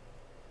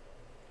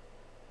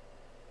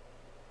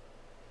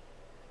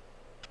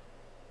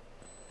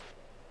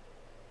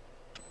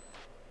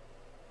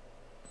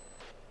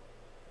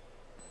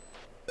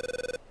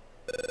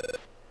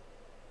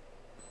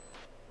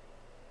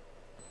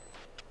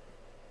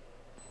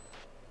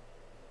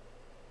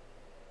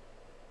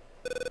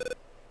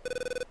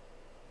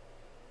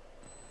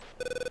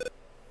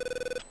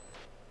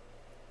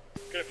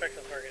 Good effects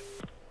on target.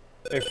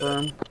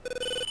 Affirm.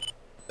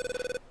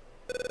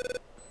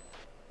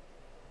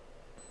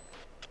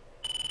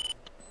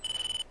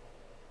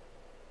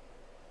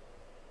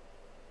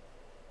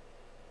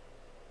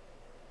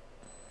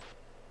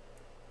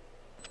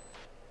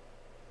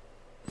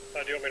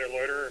 Do you want me to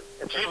loiter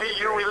or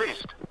GBU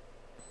released.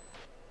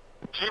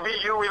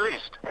 GBU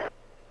released.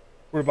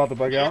 We're about to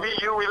bug out.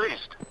 GBU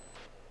released.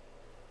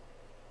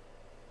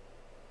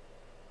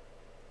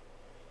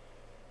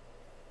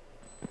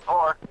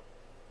 Or,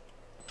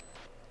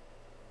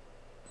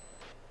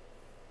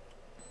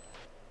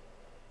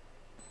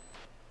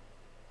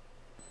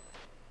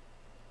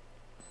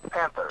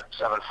 Panther,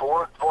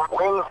 7-4, Fort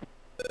Wing.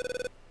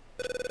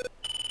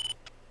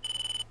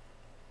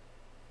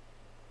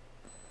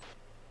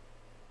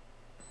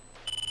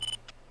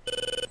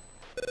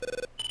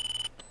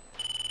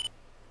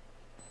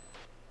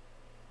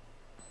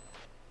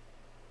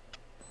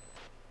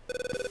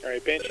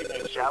 Alright, Banshee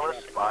might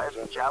Chalice,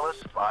 5,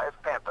 Chalice,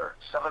 5, Panther,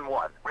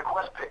 7-1,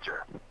 request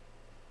picture.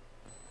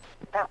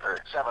 Panther,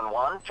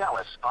 7-1,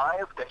 Chalice,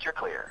 5, picture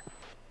clear.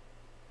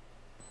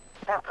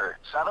 Panther,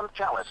 7,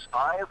 Chalice,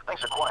 5,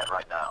 things are quiet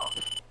right now.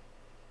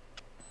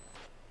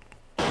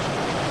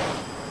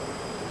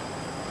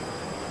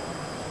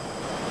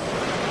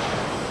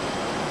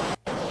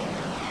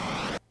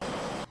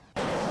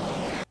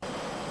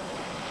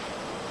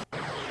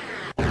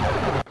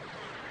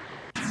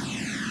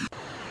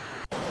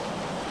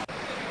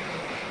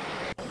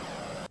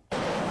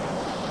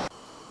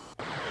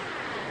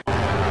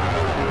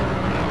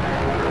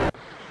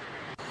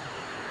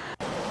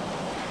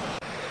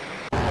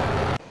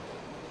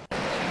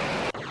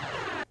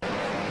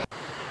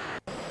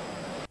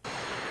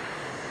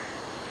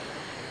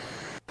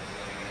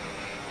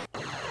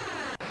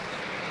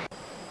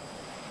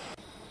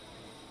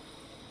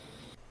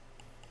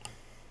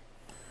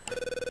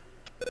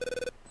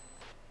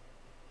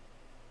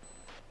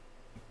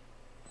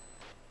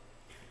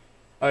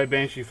 Alright,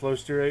 Banshee, flow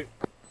steer 8.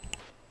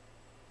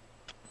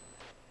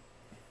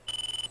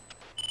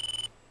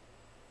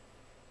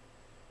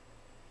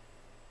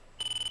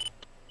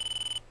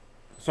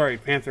 Sorry,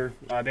 Panther.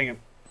 Dang it.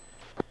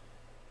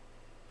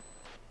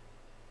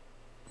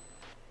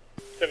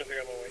 7-3 on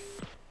my way.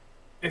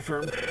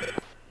 Affirm.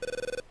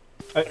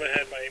 I'm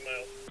ahead by 8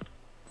 miles.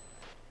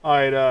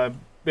 Alright,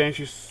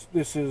 Banshee,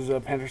 this is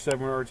Panther 7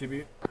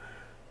 RTB.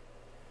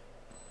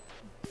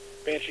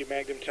 Banshee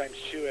Magnum times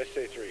 2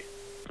 SA3.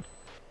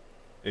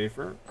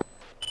 Affirm.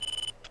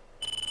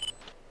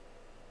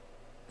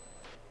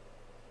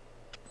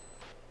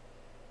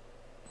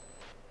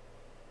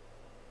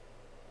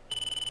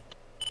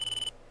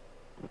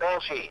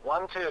 Banshee,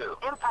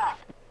 1-2.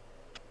 Impact.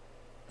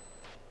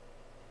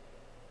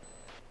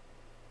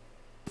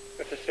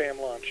 That's a SAM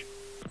launch.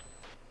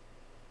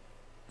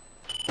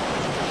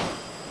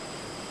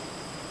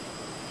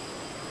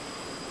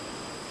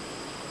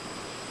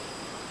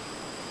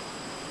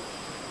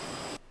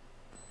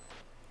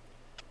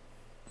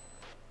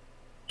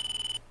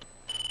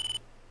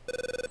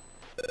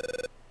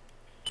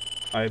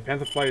 Alright,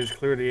 Panther flight is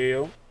clear the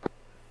AO.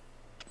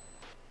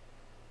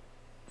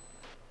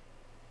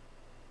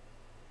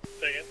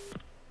 Say again?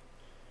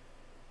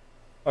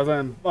 I was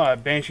letting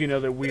Banshee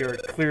know that we are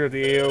clear of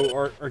the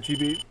AO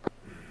RTB.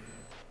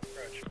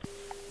 Roger.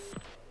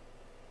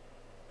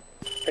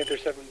 Panther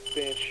 7,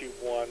 Banshee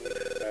 1,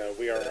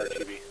 we are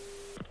RTB.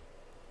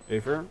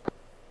 Affirm.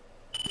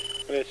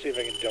 Let's see if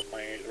I can dump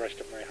the rest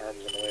of my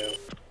harms on the way out.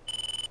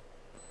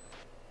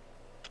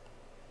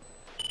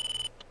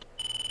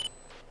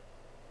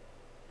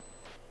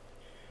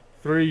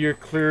 Three, you're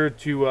clear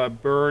to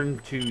burn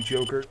to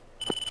Joker.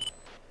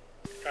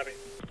 Copy.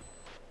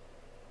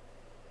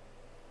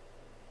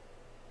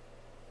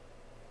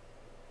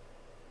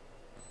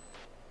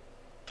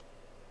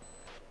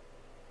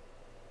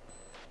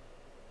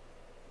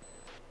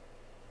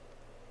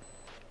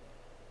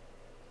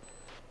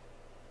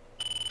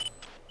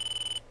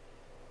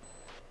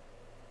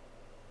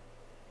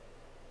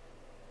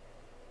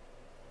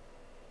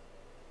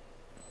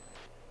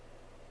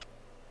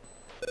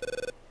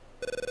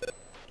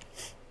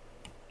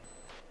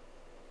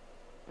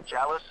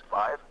 Chalice,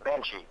 5.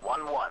 Banshee,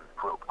 1-1.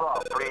 Group,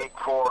 3,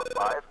 4,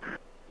 5.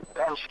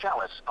 Banshee,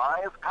 Chalice,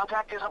 5.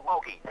 Contact is a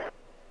bogey.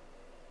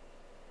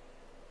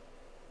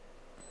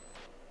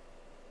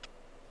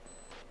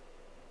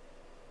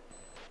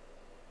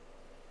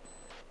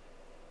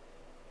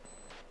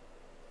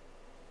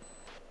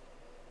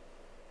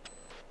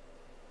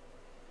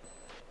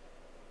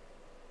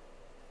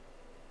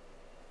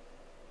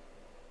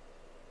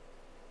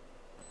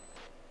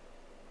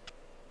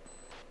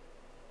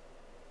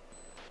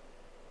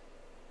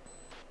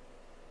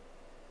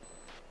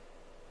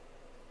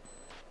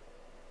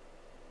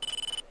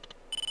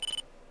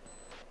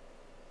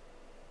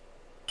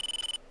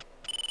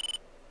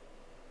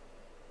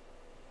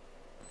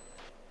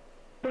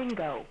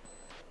 Bingo.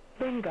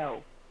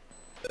 Bingo.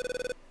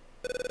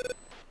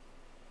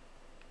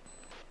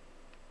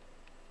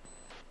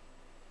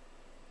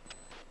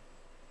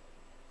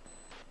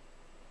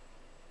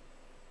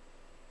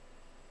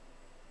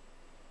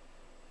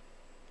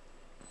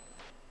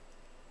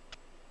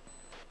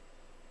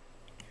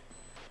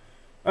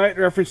 Alright,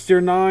 reference steer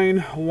 9.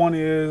 One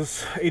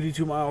is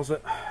 82 miles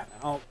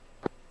out.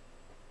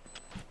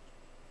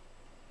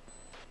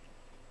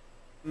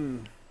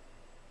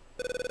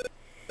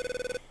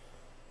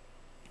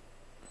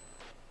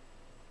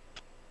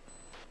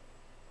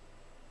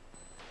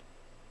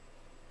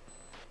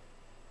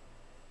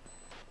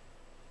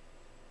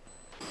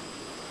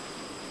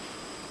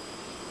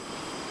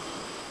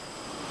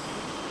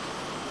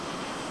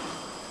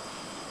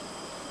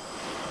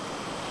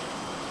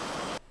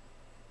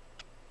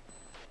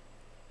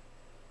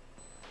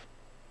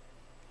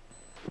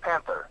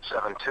 Panther,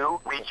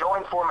 7-2.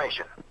 Rejoin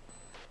formation.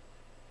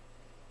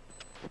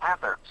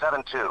 Panther,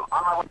 7-2.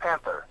 On my way.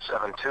 Panther,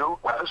 7-2.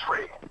 Weapons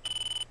free.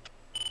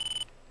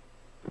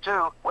 2.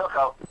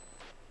 Wilco.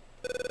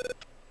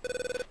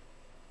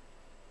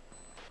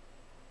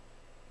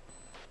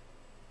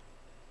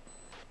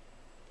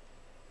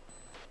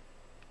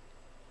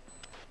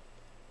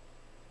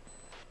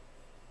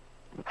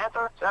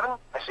 Panther, 7.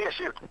 I see a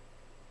shoot.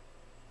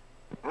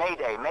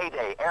 Mayday,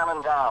 Mayday,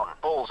 airman down.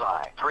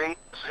 Bullseye, 3,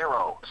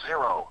 0,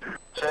 0,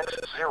 6,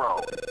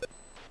 0.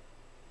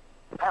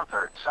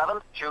 Panther, 7,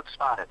 shoot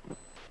spotted.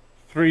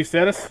 3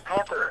 status.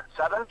 Panther,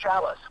 7,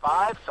 Chalice,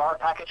 5, SAR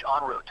package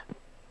en route.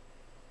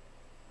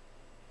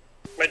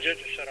 My jet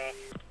just shut off.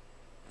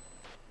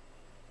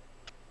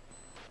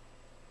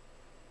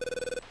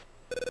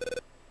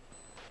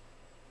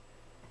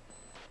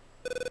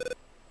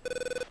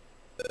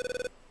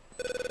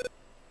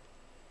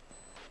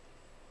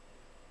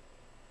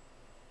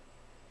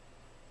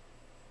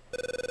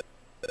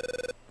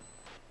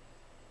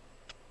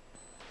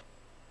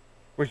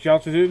 What's your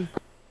altitude?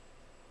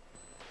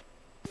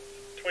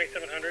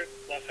 2700,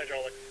 lost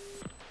hydraulics.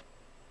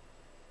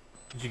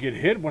 Did you get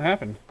hit? What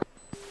happened?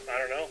 I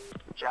don't know.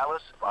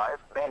 Chalice 5,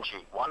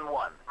 Banshee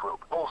 1-1,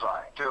 group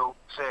Bullseye 2-6,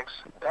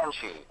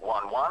 Banshee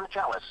 1-1,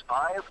 Chalice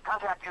 5,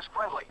 contact is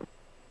friendly.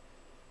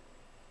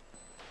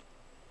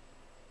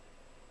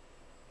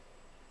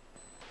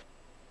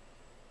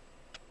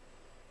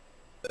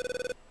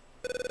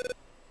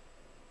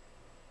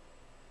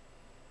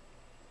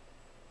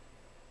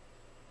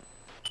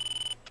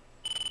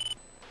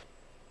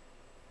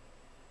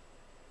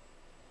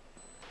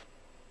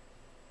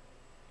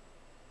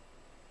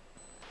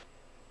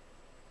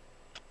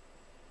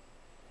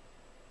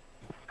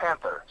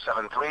 Panther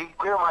 7-3,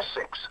 clear my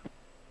 6.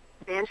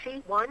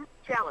 Banshee 1,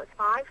 Chalice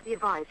 5, be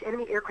advised,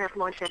 enemy aircraft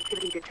launch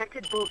activity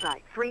detected. Bullseye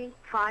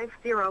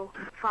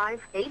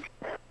 35058.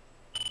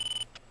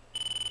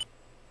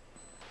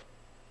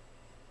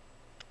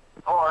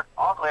 4,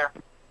 all clear.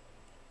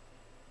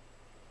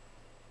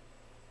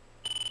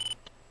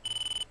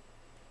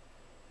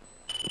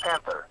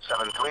 Panther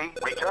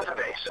 7-3, return to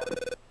base.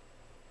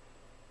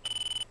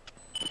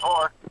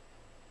 4.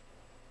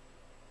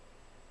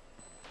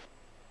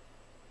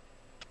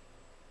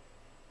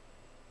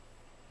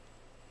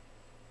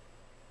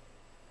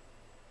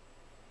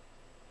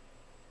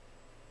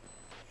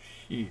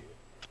 Yeah.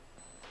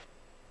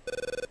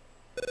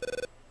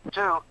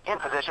 2, in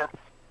position.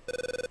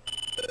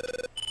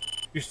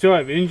 You still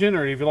have engine,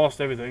 or have you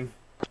lost everything?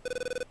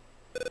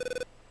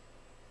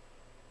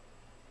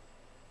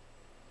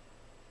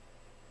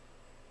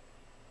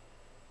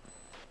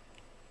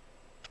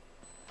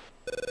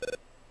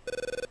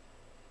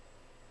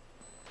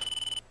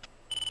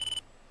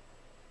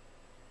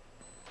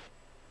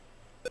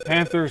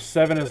 Panther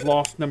 7 has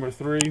lost number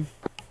 3.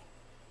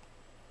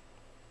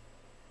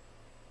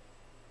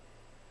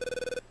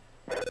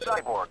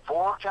 Cyborg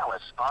 4,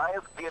 Chalice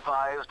 5, be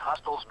advised,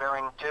 hostiles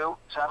bearing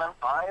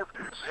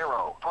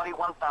 2750,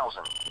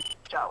 21,000.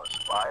 Chalice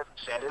 5,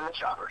 send in the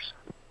choppers.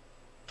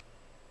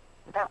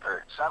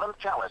 Panther 7,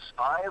 Chalice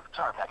 5,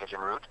 tar package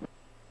en route.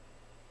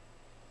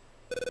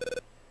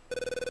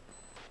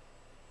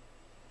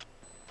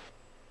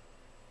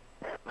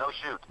 No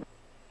shoot.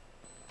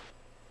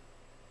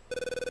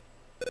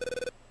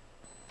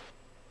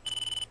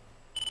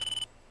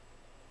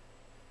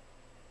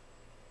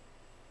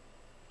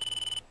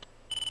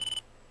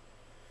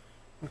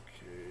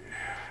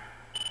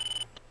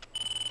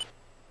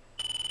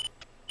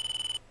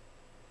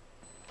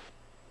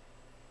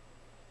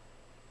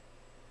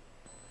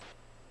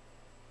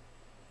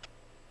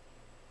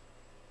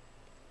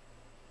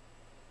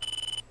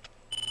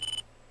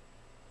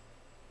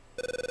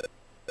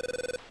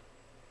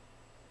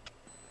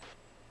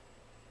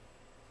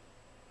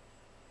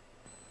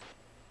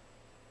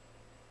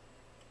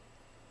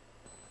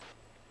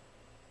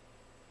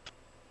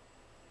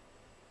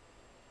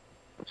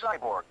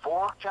 Cyborg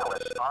 4,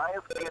 Chalice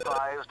 5, be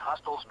advised,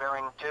 hostiles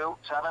bearing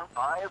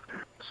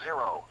 2750,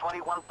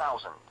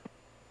 21,000.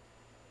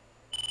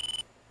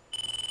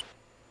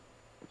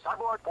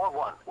 Cyborg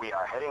 4-1, we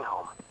are heading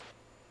home.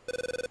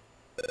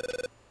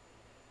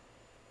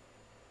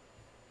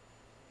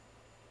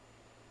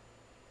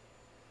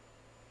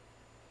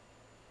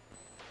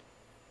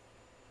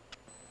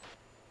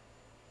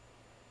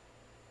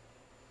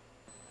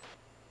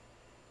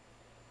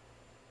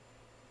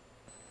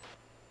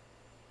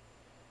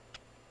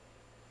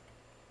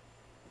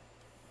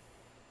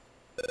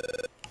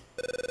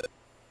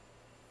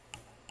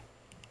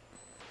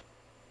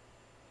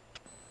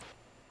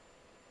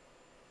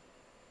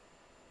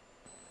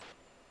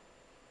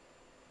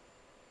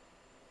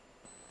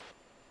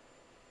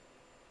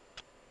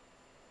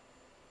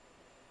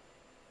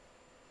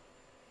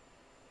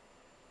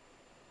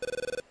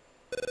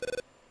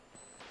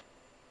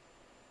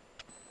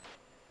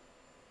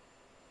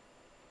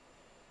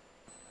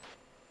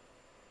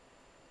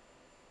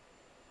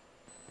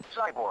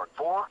 Cyborg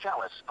 4,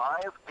 Chalice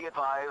 5, be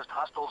advised,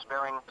 hostiles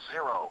bearing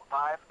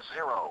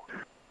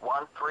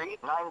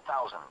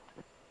 050139000.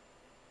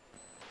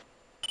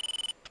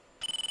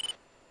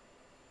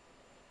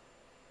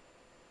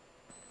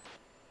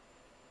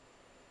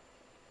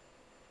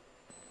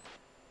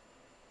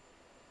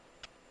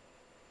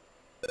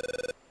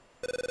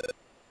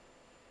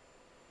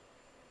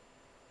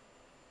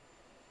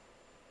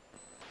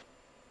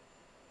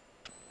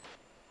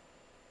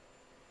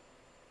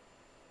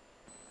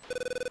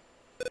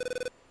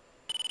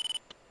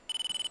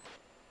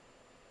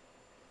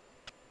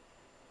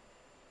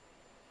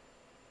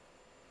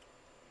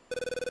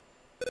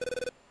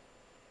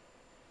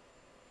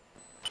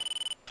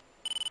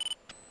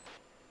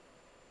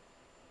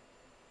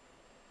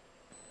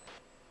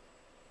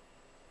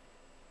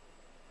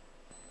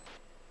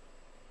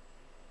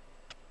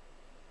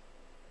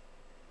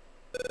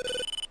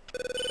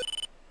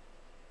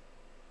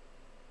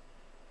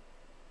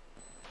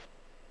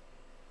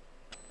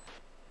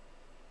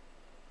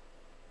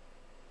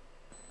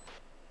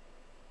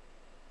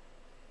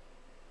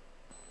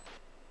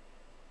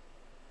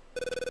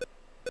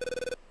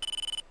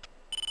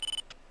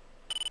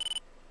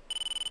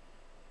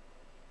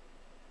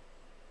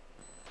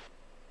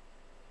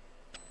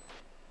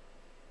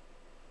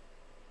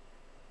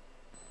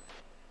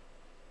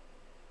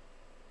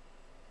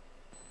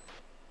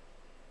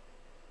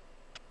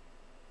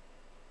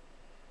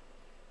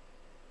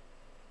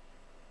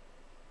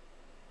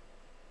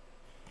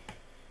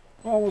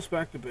 almost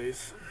back to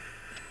base.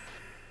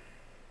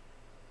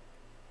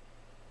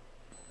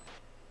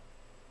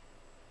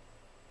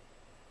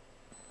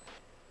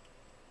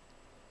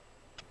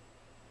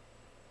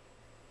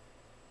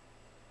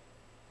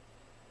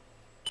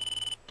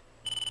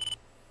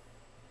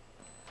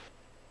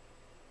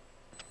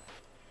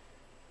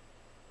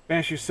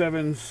 Banshee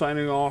 7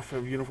 signing off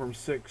of Uniform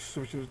 6,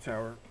 switching to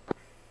tower.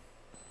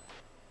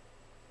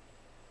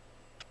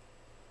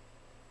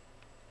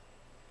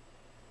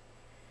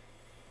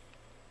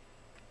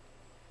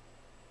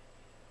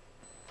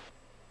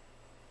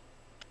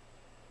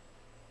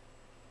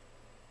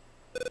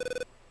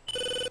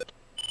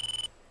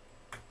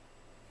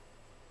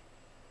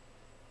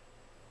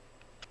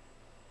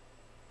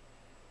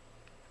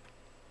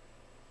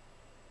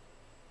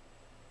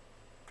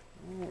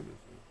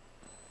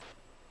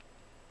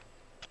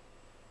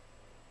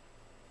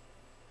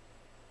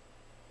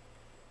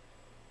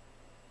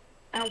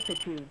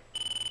 Altitude.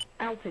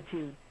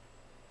 Altitude.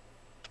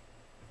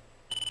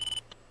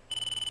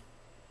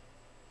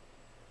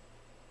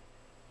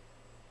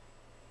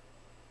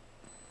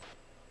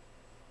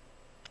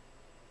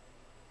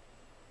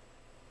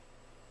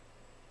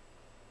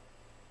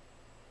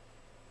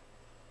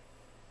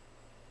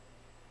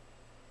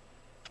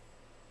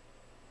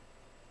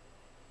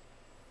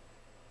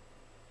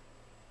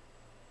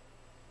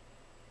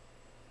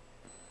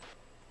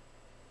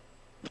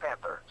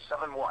 Panther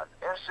 7-1,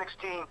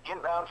 F-16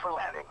 inbound for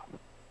landing.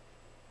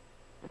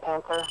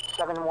 Panther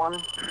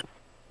 7-1.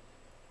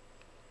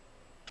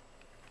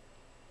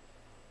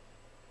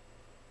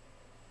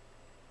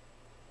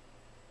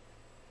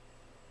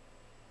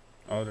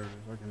 Oh, there it is.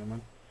 Okay, never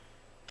mind.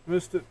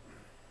 Missed it.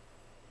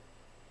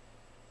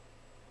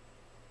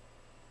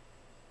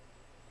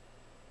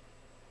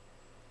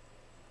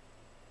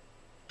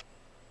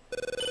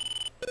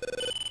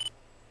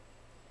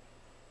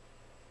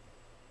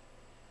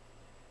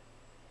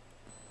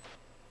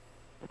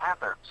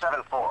 Panther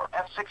 7-4,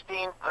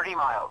 F-16, 30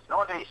 miles,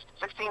 northeast,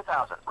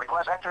 16,000.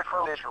 Request vector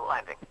for visual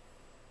landing.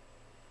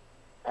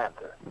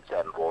 Panther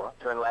 7-4,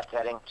 turn left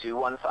heading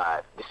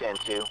 215, descend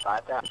to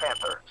 5,000.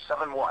 Panther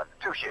 7-1,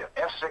 2-shift,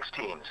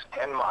 F-16s,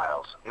 10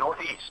 miles,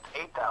 northeast,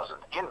 8,000.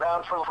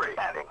 Inbound for free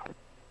landing.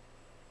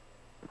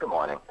 Good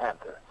morning,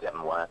 Panther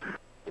 7-1.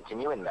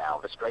 Continue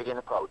inbound for straight in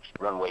approach,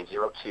 runway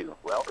 02.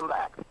 Welcome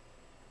back.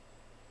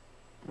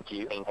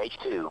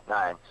 QH2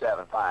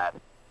 975.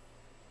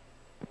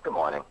 Good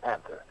morning,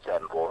 Panther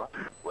 7-4.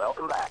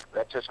 Welcome back.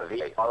 Vectors for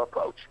VAR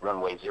approach,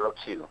 runway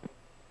 02.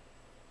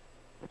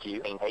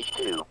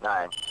 QH2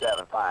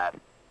 975.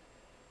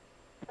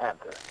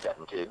 Panther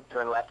 7-2,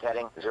 turn left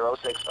heading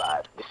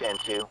 065, descend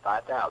to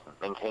 5,000,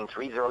 maintain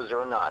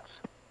 300 knots.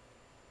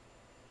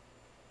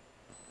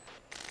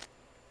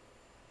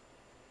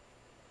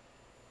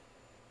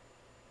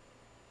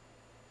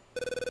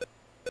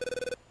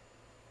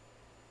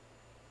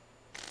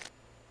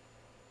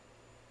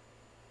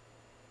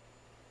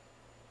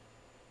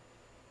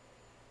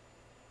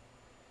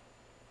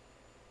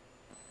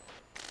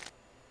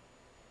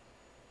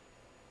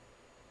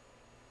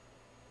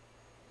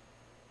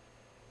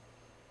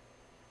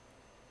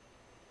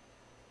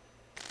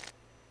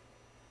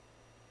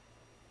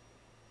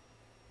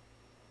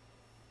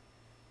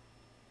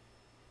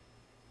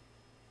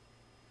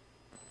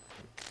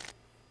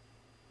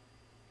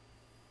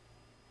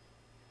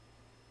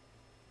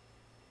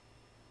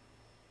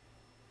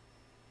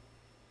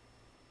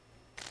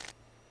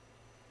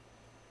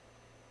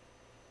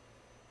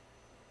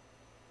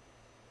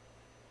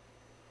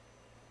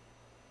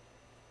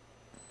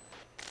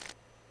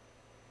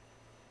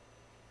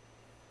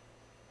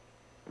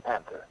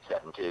 Panther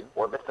 7-2,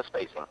 orbit for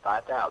spacing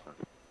 5,000.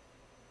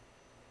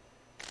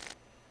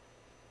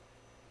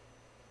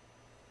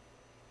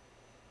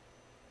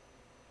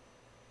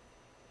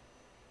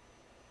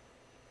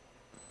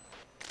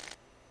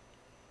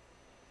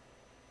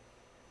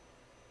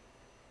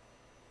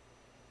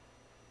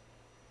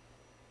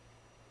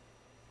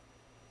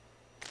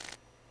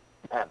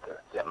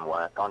 Panther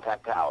 7-1,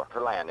 contact tower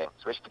for landing.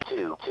 Switch to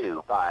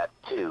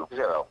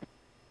 22520.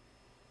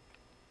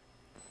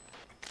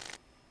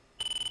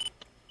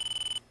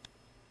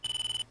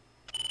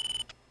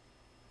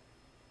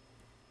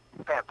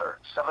 Panther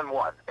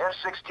 7-1,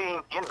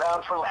 F-16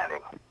 inbound for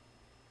landing.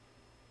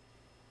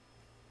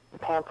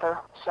 Panther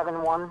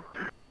 7-1.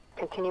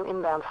 Continue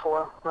inbound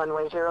for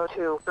runway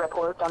 02.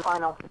 Report on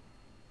final.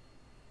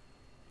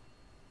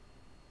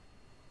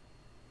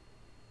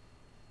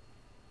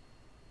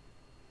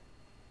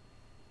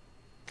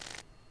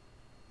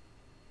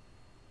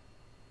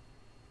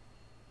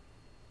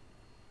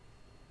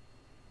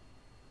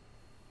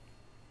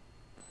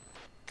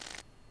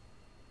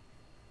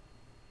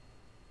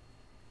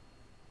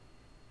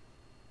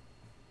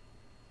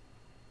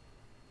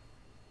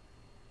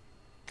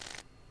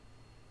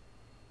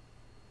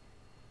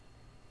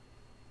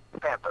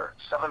 Panther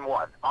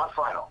 7-1, on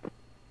final.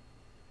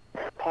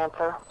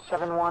 Panther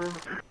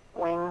 7-1.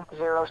 Wing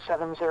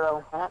 070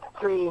 at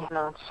 3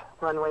 knots.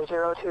 Runway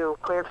 02.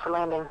 Cleared for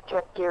landing.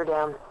 Check gear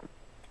down.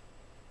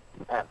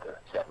 Panther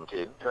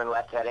 72, turn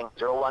left heading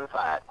 015,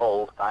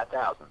 hold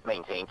 5000,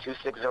 maintain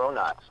 260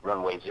 knots,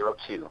 runway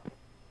 02.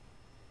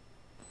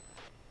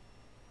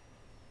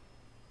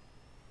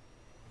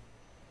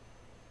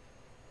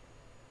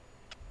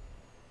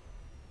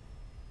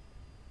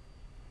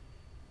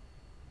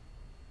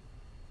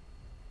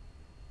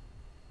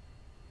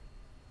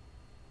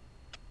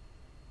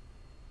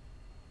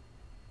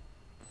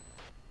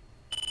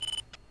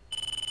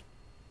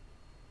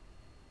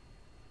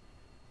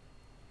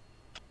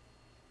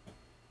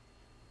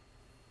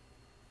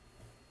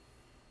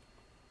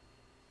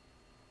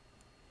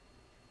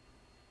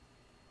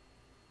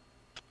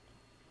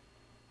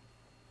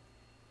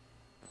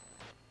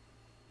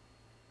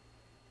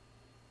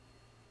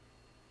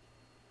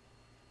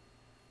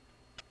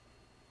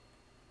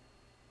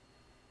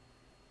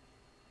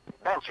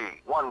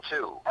 Banshee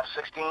 1-2,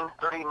 F-16,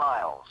 30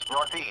 miles,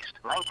 northeast,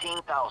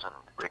 19,000.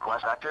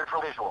 Request vector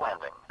for visual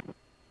landing.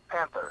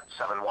 Panther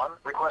 7-1,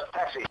 request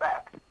taxi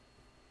back.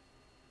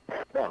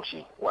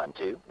 Banshee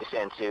 12,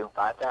 descend to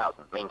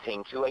 5000,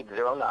 maintain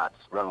 280 knots,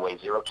 runway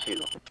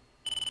 02.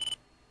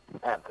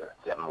 Panther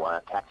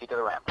 71, taxi to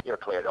the ramp. You're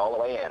cleared all the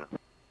way in.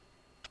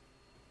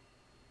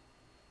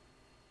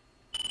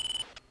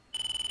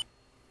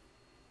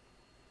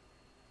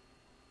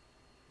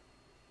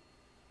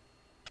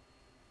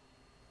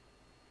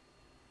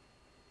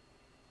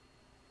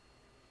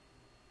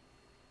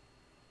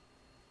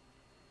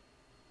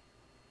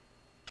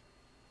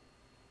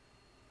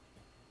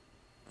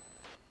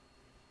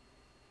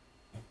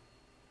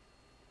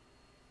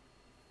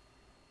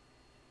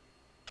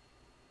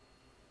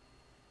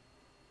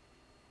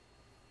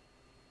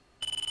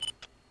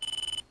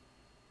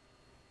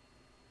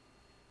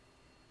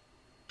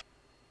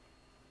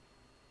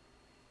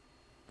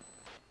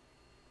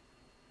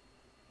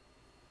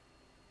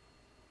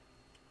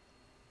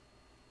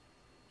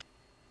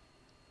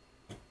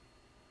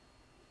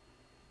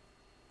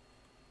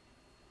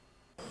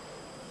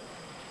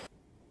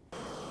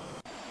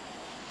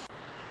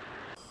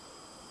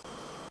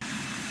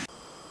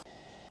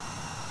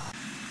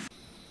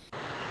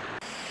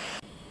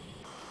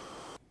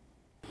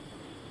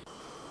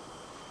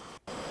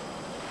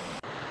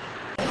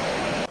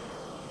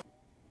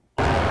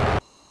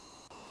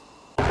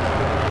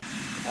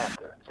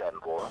 Panther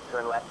 74,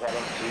 turn left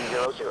heading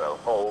 200,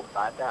 hold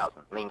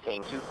 5000,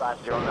 maintain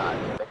 250 knots,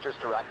 vectors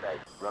to right base,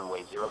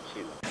 runway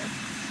 02.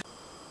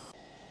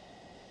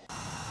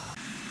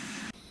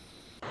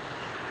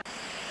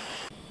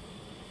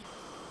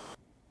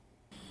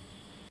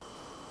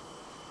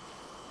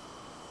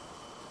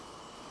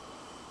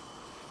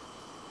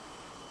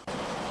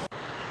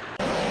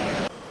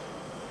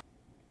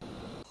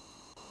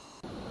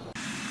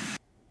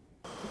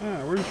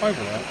 Yeah, where's the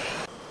fiber at?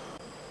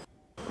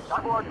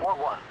 Starboard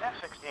 41,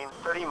 F-16,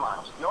 30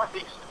 miles,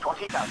 northeast,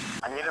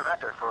 20,000. I need a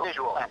vector for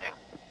visual landing.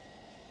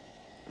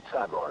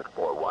 Cyborg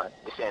 41,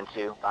 descend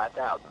to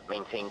 5000,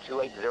 maintain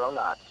 280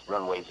 knots,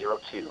 runway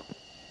 02.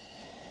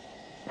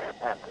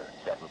 Panther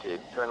 72,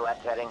 turn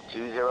left heading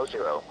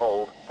 200,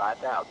 hold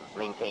 5000,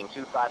 maintain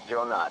 250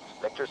 knots,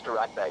 vectors to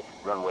right base,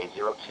 runway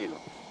 02.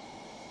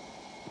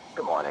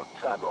 Good morning,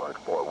 Cyborg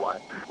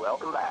 41.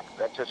 Welcome back,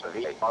 vectors for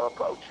VAR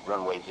approach,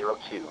 runway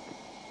 02.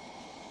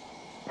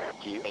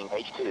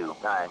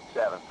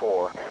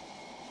 QH2974.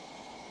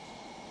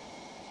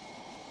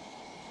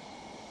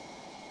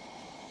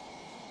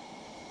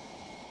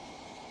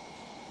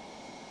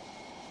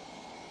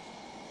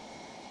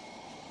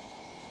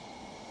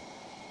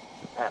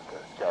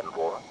 Panther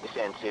 74,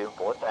 descend to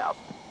 4000.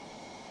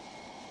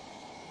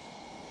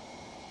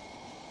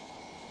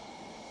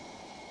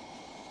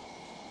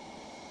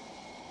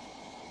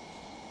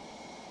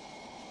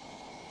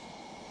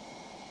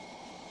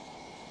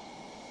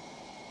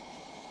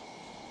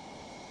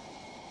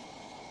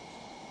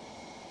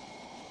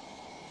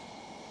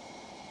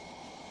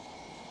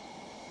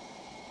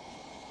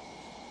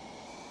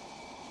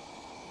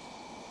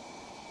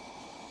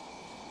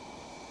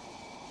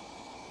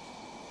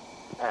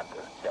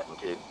 Panther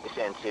 72,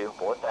 descend to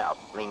 4000,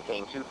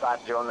 maintain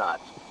 250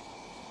 knots.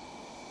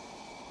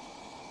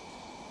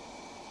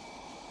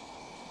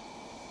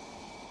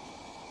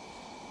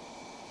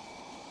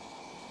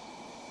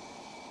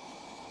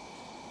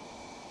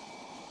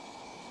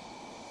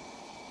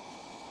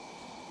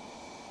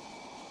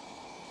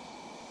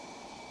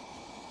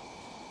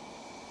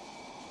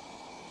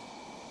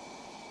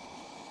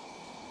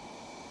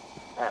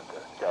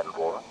 Panther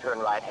 74, turn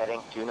right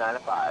heading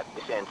 295,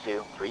 descend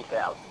to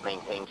 3000,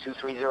 maintain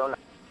 230.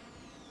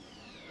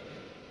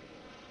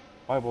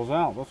 Bible's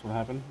out. That's what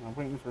happened. I'm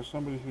waiting for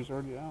somebody who's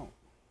already out.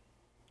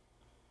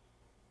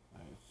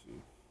 Let's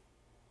see.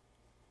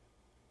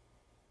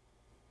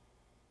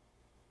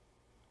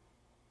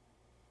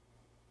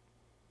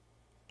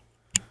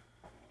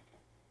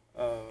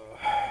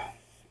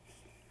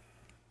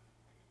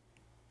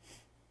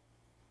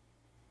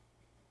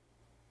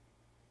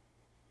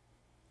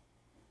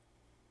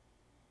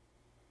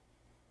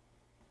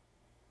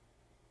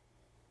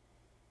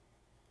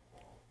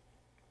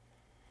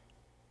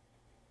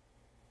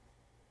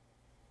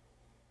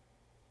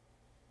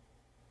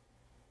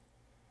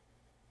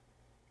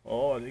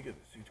 Oh, I did get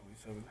the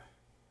C-27.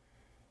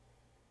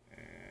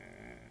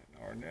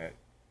 And Arnett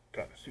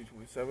got the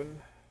C-27.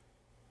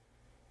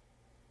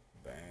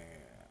 Bam.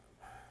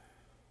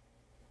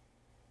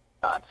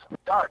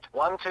 Dart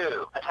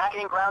 1-2.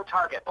 Attacking ground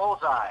target.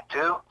 Bullseye.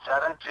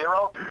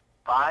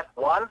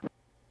 27051.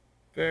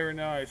 Very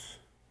nice.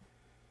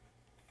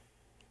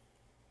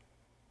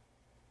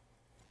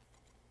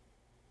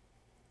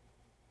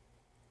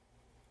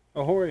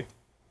 Ahoy.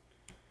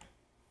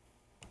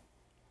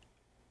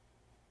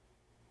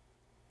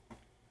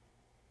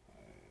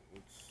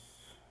 Let's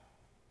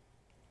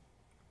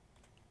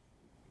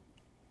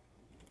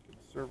get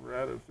the server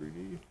out of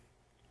 3D.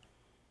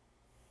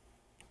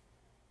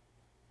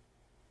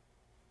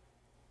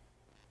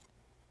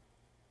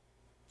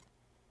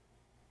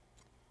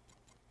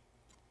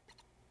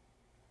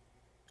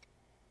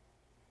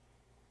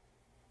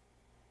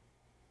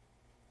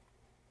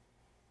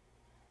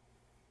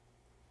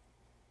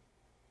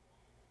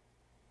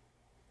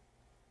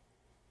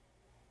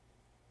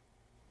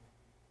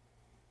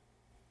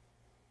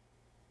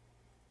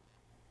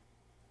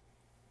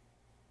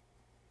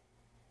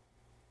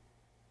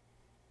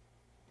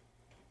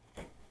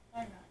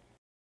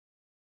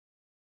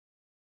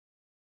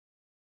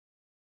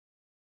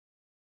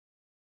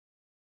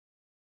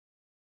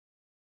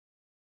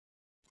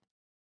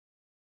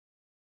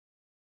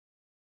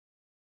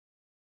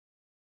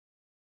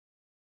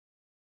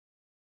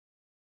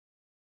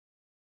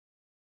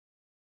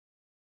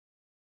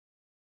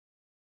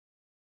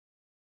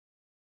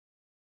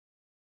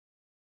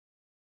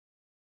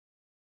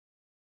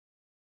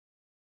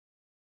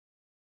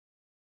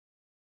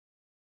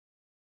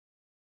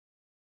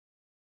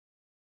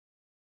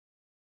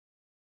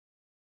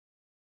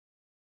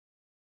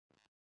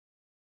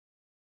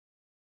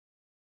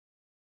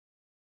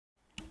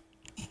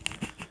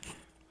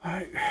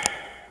 Alright,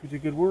 we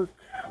did good work.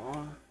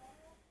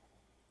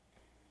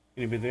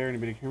 Anybody there?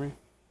 Anybody hear me?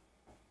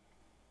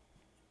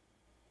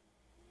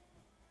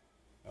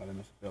 Oh, they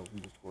must have failed from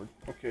Discord.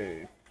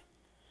 Okay.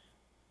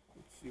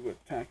 Let's see what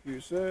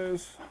TACView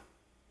says.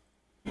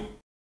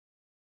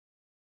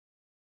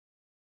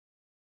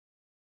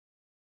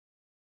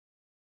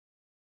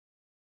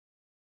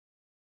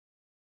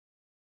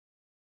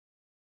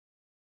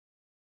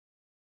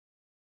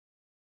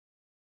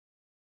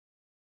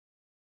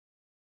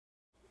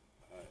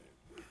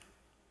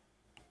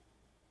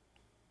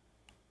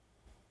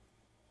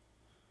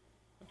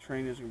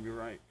 Train isn't going to be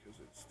right because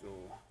it's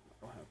still, I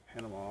don't have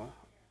Panama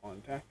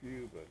on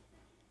TACView, but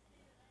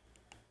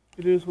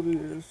it is what it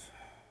is.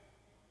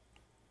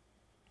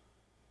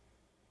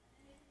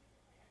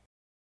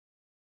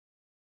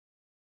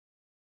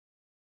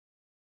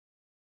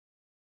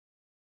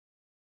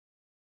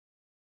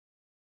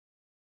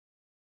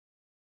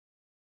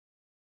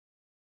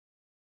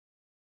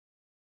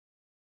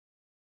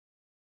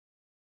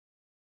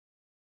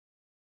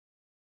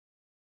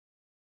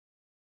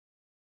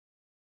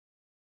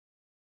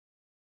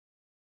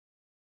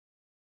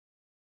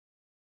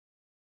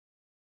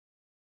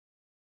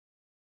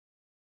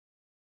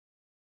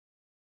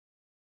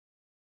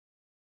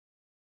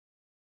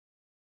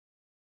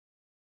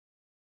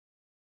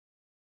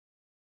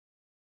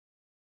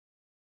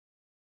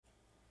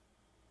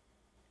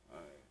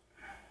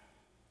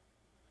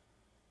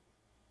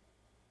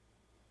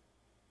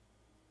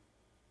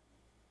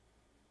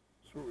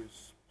 That's where we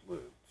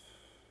split.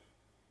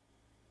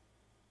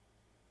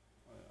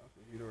 Oh, yeah,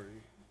 okay, he'd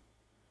already.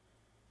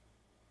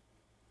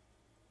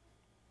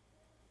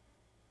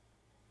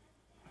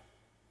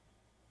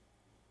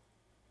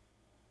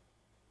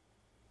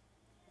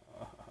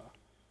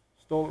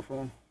 Stole it from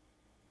him.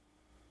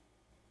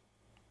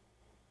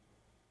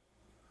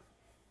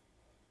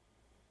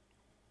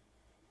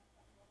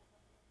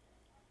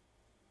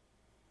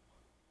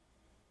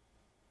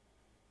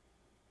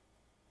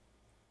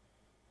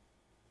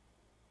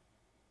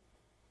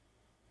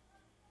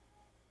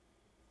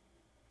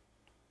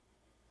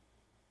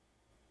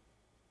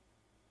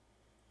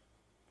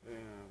 Damn,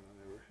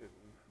 they were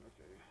hitting.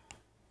 Okay.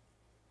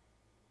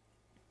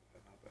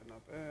 Not bad,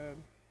 not bad.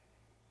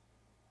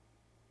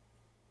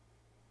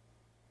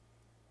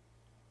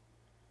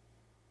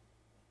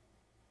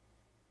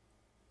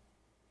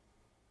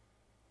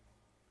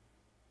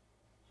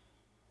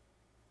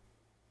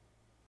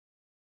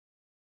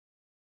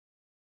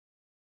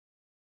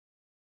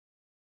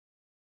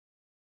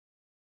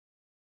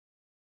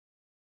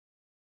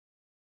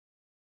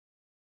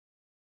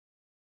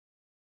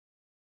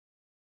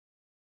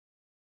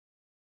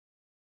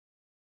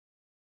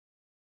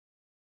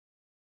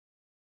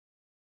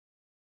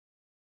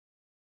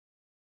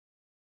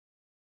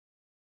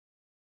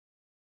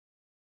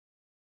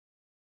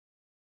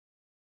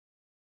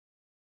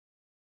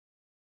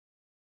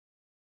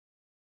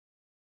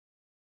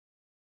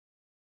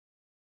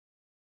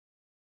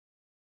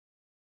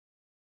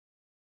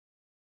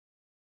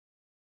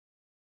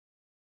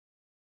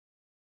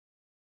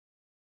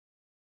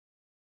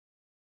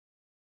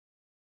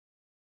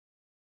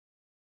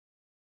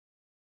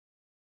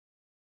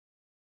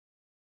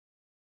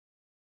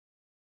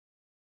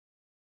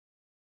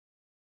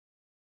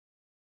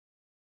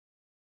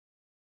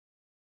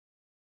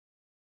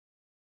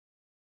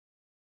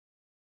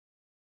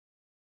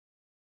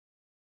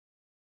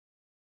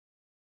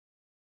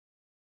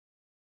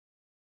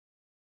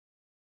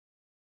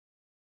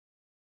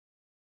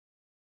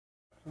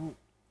 I don't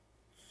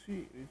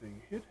see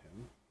anything hit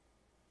him.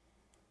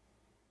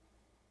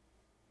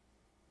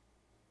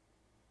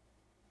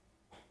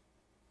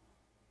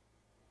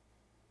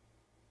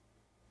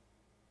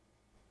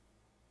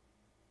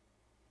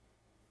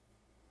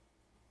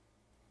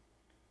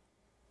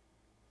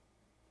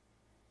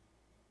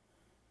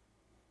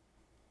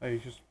 Hey,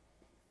 just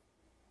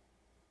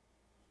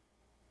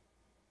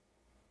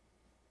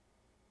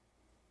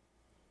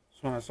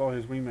so when I saw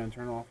his wingman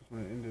turn off is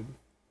when it ended.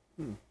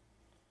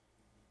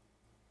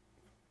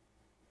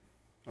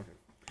 Okay.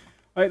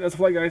 All right, that's the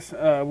flight, guys.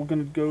 We're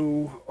gonna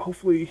go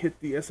hopefully hit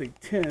the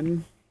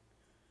SA-10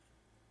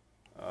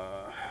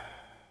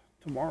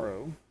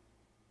 tomorrow.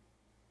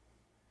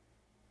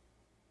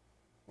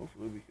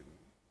 Hopefully we can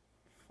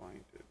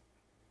find it.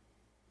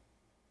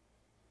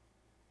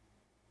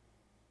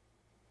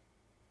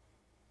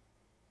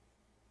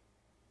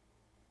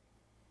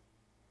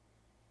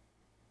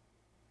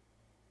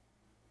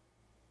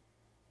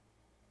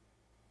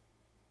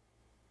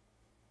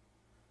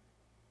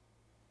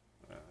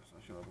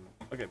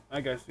 Okay,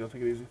 alright guys, y'all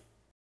take it easy.